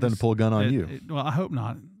 absolutely, you don't want them to pull a gun on you. Well, I hope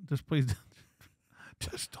not. Just please,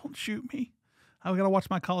 just don't shoot me. I got to watch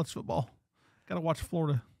my college football. Got to watch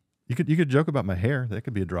Florida. You could joke about my hair. That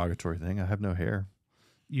could be a derogatory thing. I have no hair.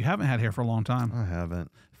 You haven't had hair for a long time. I haven't.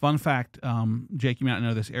 Fun fact, Jake, you might not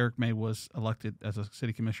know this. Eric May was elected as a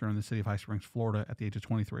city commissioner in the city of High Springs, Florida, at the age of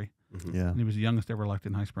 23. Mm-hmm. Yeah. And he was the youngest ever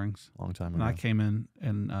elected in High Springs. Long time And ago. I came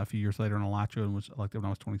in a few years later in Alachua and was elected when I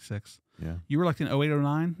was 26. Yeah. You were elected in 08,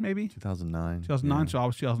 09, maybe? 2009. 2009, Yeah. so I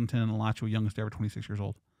was 2010 in Alachua, youngest ever, 26 years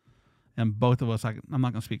old. And both of us, I'm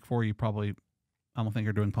not going to speak for you, probably, I don't think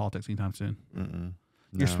you're doing politics anytime soon. Mm-mm.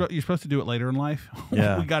 You're, No. you're supposed to do it later in life.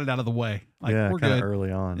 Yeah. We got it out of the way. Like, yeah, we're kind good. of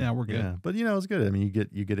early on. Yeah, we're good. Yeah. But it's good. I mean,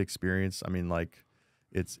 you get experience. I mean, like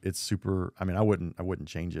it's super. I mean, I wouldn't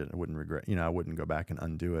change it. I wouldn't regret. I wouldn't go back and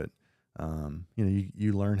undo it.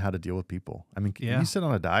 You learn how to deal with people. I mean, you sit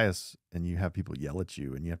on a dais and you have people yell at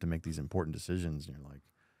you, and you have to make these important decisions, and you're like,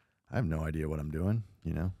 I have no idea what I'm doing.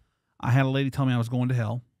 I had a lady tell me I was going to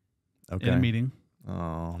hell Okay. in a meeting. Oh,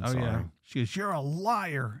 I'm sorry. Yeah. She goes, "You're a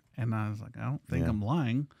liar," and I was like, "I don't think Yeah. I'm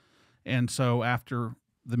lying." And so after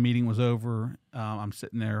the meeting was over, I'm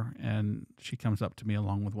sitting there, and she comes up to me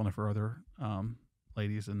along with one of her other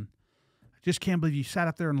ladies, and I just can't believe you sat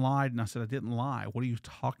up there and lied. And I said, "I didn't lie. What are you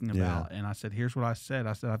talking about?" And I said, "Here's what I said.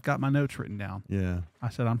 I said, I've got my notes written down. Yeah. I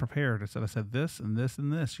said, I'm prepared. I said this and this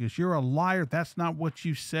and this." She goes, "You're a liar. That's not what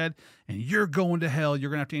you said. And you're going to hell.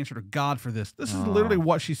 You're going to have to answer to God for this." This is literally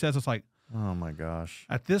what she says. It's like, Oh my gosh.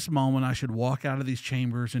 at this moment, I should walk out of these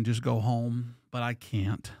chambers and just go home, but I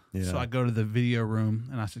can't. Yeah. So I go to the video room,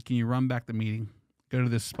 and I said, "Can you run back the meeting? Go to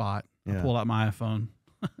this spot." I Yeah. pulled out my iPhone.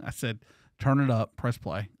 I said, "Turn it up, press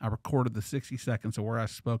play." I recorded the 60 seconds of where I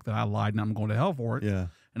spoke that I lied and I'm going to hell for it. Yeah.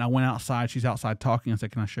 And I went outside. She's outside talking. I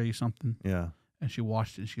said, "Can I show you something?" Yeah. And she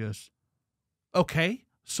watched it, and she goes, "Okay,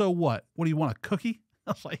 so what? What do you want, a cookie?"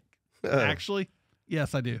 I was like, "Actually,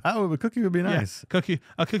 yes, I do." Oh, a cookie would be nice. Yeah,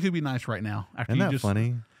 a cookie would be nice right now. After Isn't you that just,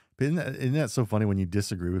 funny? But isn't that so funny when you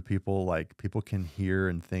disagree with people? Like people can hear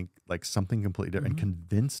and think like something completely different and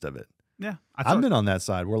convinced of it. Yeah, I've been on that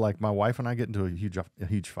side where like my wife and I get into a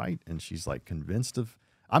huge fight, and she's like convinced of.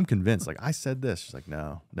 I'm convinced. Like I said this. She's like,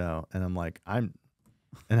 no, and I'm like, and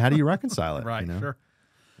how do you reconcile it? right, sure.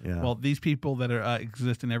 Yeah. Well, these people that are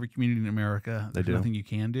exist in every community in America, there's do. nothing you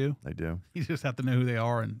can do. They do. You just have to know who they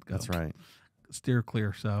are and go, That's right. steer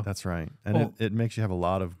clear. So That's right. And it makes you have a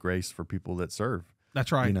lot of grace for people that serve.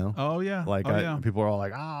 that's right. Oh yeah. Like yeah. people are all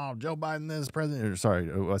like, "Oh, Joe Biden is president." Or, sorry,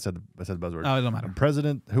 I said the buzzword. Oh, it don't matter.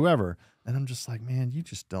 President, whoever. And I'm just like, man, you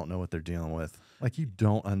just don't know what they're dealing with. Like you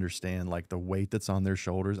don't understand like the weight that's on their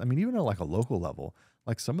shoulders. I mean, even at like a local level,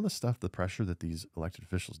 like some of the stuff, the pressure that these elected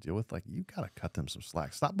officials deal with, like you got to cut them some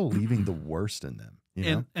slack. Stop believing the worst in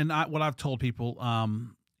them. And what I've told people, a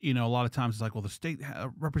lot of times it's like, well, the state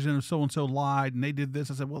representative so-and-so lied and they did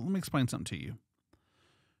this. I said, well, let me explain something to you.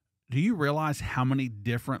 Do you realize how many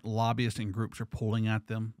different lobbyists and groups are pulling at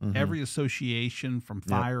them? Mm-hmm. Every association, from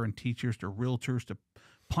fire and teachers to realtors to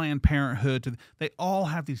Planned Parenthood, they all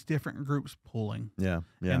have these different groups pulling. Yeah.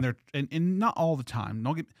 And they're and not all the time.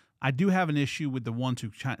 I do have an issue with the ones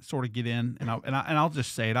who sort of get in, and I'll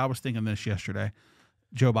just say it. I was thinking this yesterday.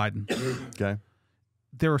 Joe Biden. Okay.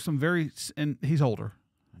 There are some and he's older,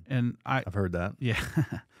 and I've heard that. Yeah,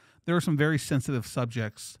 there are some very sensitive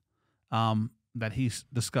subjects that he's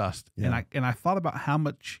discussed, Yeah. and I thought about how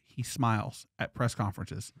much he smiles at press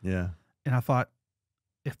conferences, Yeah. and I thought,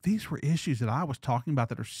 if these were issues that I was talking about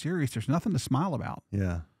that are serious, there's nothing to smile about.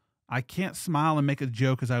 Yeah. I can't smile and make a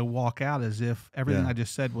joke as I walk out as if everything I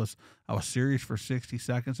just said I was serious for 60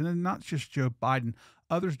 seconds. And then not just Joe Biden.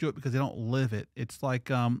 Others do it because they don't live it. It's like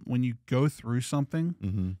when you go through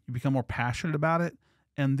something, you become more passionate about it.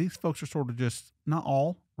 And these folks are sort of just, not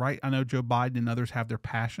all, right? I know Joe Biden and others have their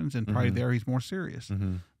passions, and probably there he's more serious.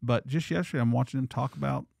 But just yesterday, I'm watching him talk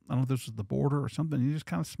about, I don't know if this was the border or something. He's just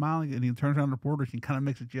kind of smiling, and he turns around the reporter and kind of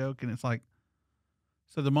makes a joke. And it's like,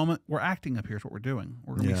 so the moment we're acting up here is what we're doing.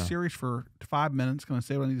 We're going to be serious for 5 minutes, going to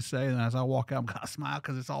say what I need to say. And then as I walk out, I'm going to smile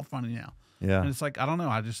because it's all funny now. Yeah. And it's like, I don't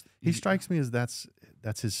know. He strikes me as that's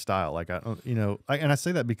his style. Like, and I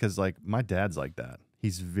say that because like my dad's like that.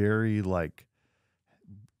 He's very like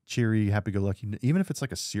cheery, happy-go-lucky. Even if it's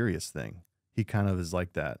like a serious thing, he kind of is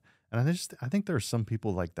like that. And I think there are some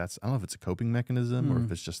people like that's, I don't know if it's a coping mechanism or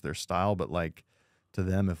if it's just their style, but like to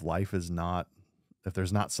them, if there's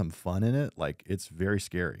not some fun in it, like it's very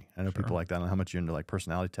scary. I know people like that. I don't know how much you're into like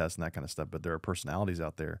personality tests and that kind of stuff, but there are personalities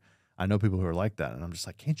out there. I know people who are like that. And I'm just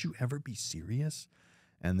like, can't you ever be serious?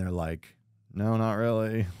 And they're like, no, not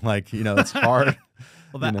really. Like, it's hard.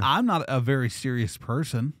 Well, I'm not a very serious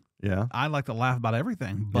person. Yeah. I like to laugh about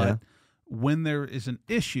everything. But when there is an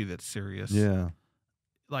issue that's serious,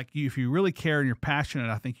 like if you really care and you're passionate,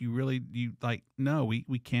 I think no,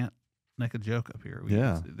 we can't make a joke up here.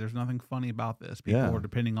 There's nothing funny about this. People are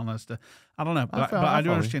depending on us to, I don't know, but I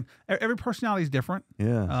do understand. Every personality is different.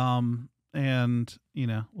 Yeah. And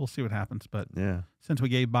we'll see what happens. But since we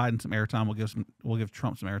gave Biden some airtime, we'll give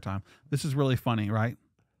Trump some airtime. This is really funny, right?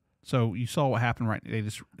 So you saw what happened, right? They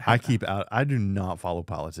just I do not follow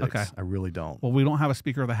politics. Okay. I really don't. Well, we don't have a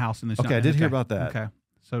Speaker of the House in this. Okay, I did hear about that. Okay.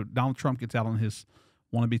 So Donald Trump gets out on his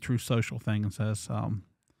wannabe True Social thing and says,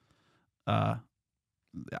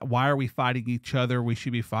 why are we fighting each other? We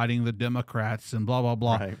should be fighting the Democrats and blah, blah,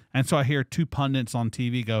 blah. Right. And so I hear two pundits on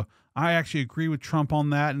TV go, I actually agree with Trump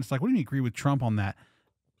on that. And it's like, what do you mean agree with Trump on that?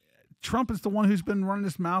 Trump is the one who's been running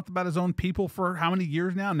his mouth about his own people for how many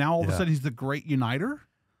years now? Now all of a sudden he's the great uniter?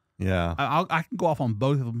 Yeah. I can go off on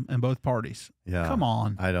both of them and both parties. Yeah. Come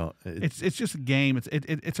on. I don't. It's just a game.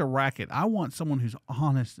 It's a racket. I want someone who's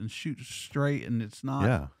honest and shoots straight, and it's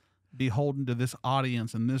not beholden to this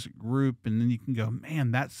audience and this group. And then you can go,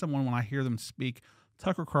 man, that's someone when I hear them speak.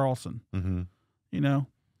 Tucker Carlson,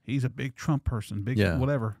 he's a big Trump person,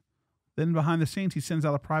 whatever. Then behind the scenes, he sends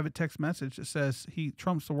out a private text message that says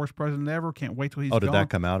Trump's the worst president ever. Can't wait till he's gone. Did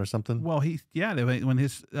that come out or something? Well, when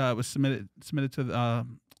his was submitted to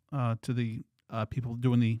the people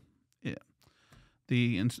doing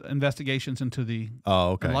the investigations into the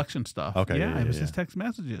election stuff. Okay, it was his text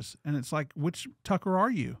messages, and it's like, which Tucker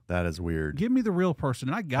are you? That is weird. Give me the real person,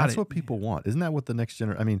 and I got That's what people want. Isn't that what the next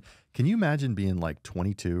generation? I mean, can you imagine being like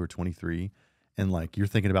 22 or 23, and like you're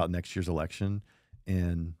thinking about next year's election,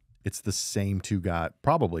 and it's the same two guys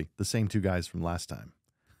from last time,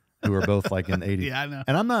 who are both like in 80. Yeah, I know.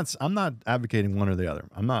 And I'm not advocating one or the other.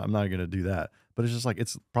 I'm not going to do that. But it's just like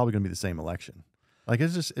it's probably going to be the same election. Like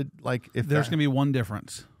it's just if there's going to be one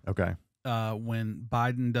difference. Okay. When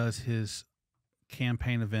Biden does his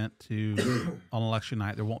campaign event on election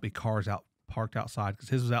night, there won't be cars parked outside because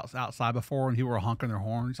his was outside before, and people were honking their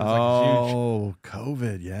horns. It was huge.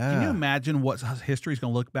 COVID, yeah. Can you imagine what history is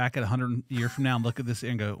going to look back at 100 years from now and look at this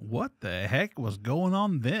and go, what the heck was going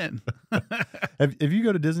on then? If you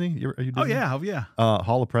go to Disney, are you Disney? Oh, yeah.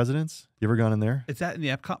 Hall of Presidents, you ever gone in there? Is that in the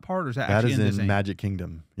Epcot part, or is that That actually is in Disney? Magic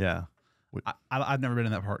Kingdom, yeah. I've never been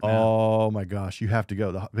in that part. No. Oh, my gosh, you have to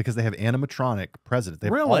go because they have animatronic presidents. They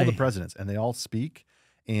have all the presidents, and they all speak.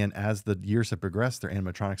 And as the years have progressed, their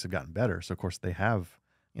animatronics have gotten better. So, of course, they have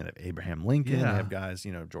Abraham Lincoln. They have guys,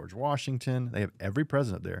 George Washington. They have every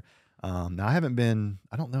president there. Now, I haven't been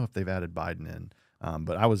 – I don't know if they've added Biden in.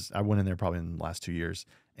 But I went in there probably in the last 2 years,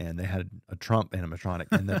 and they had a Trump animatronic.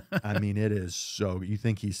 And I mean, it is so – you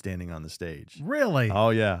think he's standing on the stage. Really?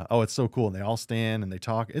 Oh, yeah. Oh, it's so cool. And they all stand and they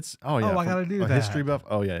talk. It's – oh, yeah. Oh, I got to do that. History buff.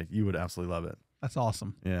 Oh, yeah. You would absolutely love it. That's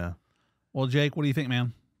awesome. Yeah. Well, Jake, what do you think,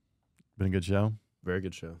 man? Been a good show? Very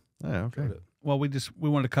good show. Yeah, okay. Well, we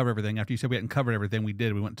wanted to cover everything. After you said we hadn't covered everything, we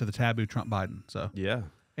did. We went to the taboo Trump Biden. So yeah.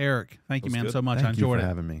 Eric, thank you, man, good. so much. Thank I enjoyed you for it.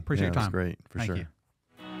 having me. Appreciate your time. It was great, for Thank sure. you.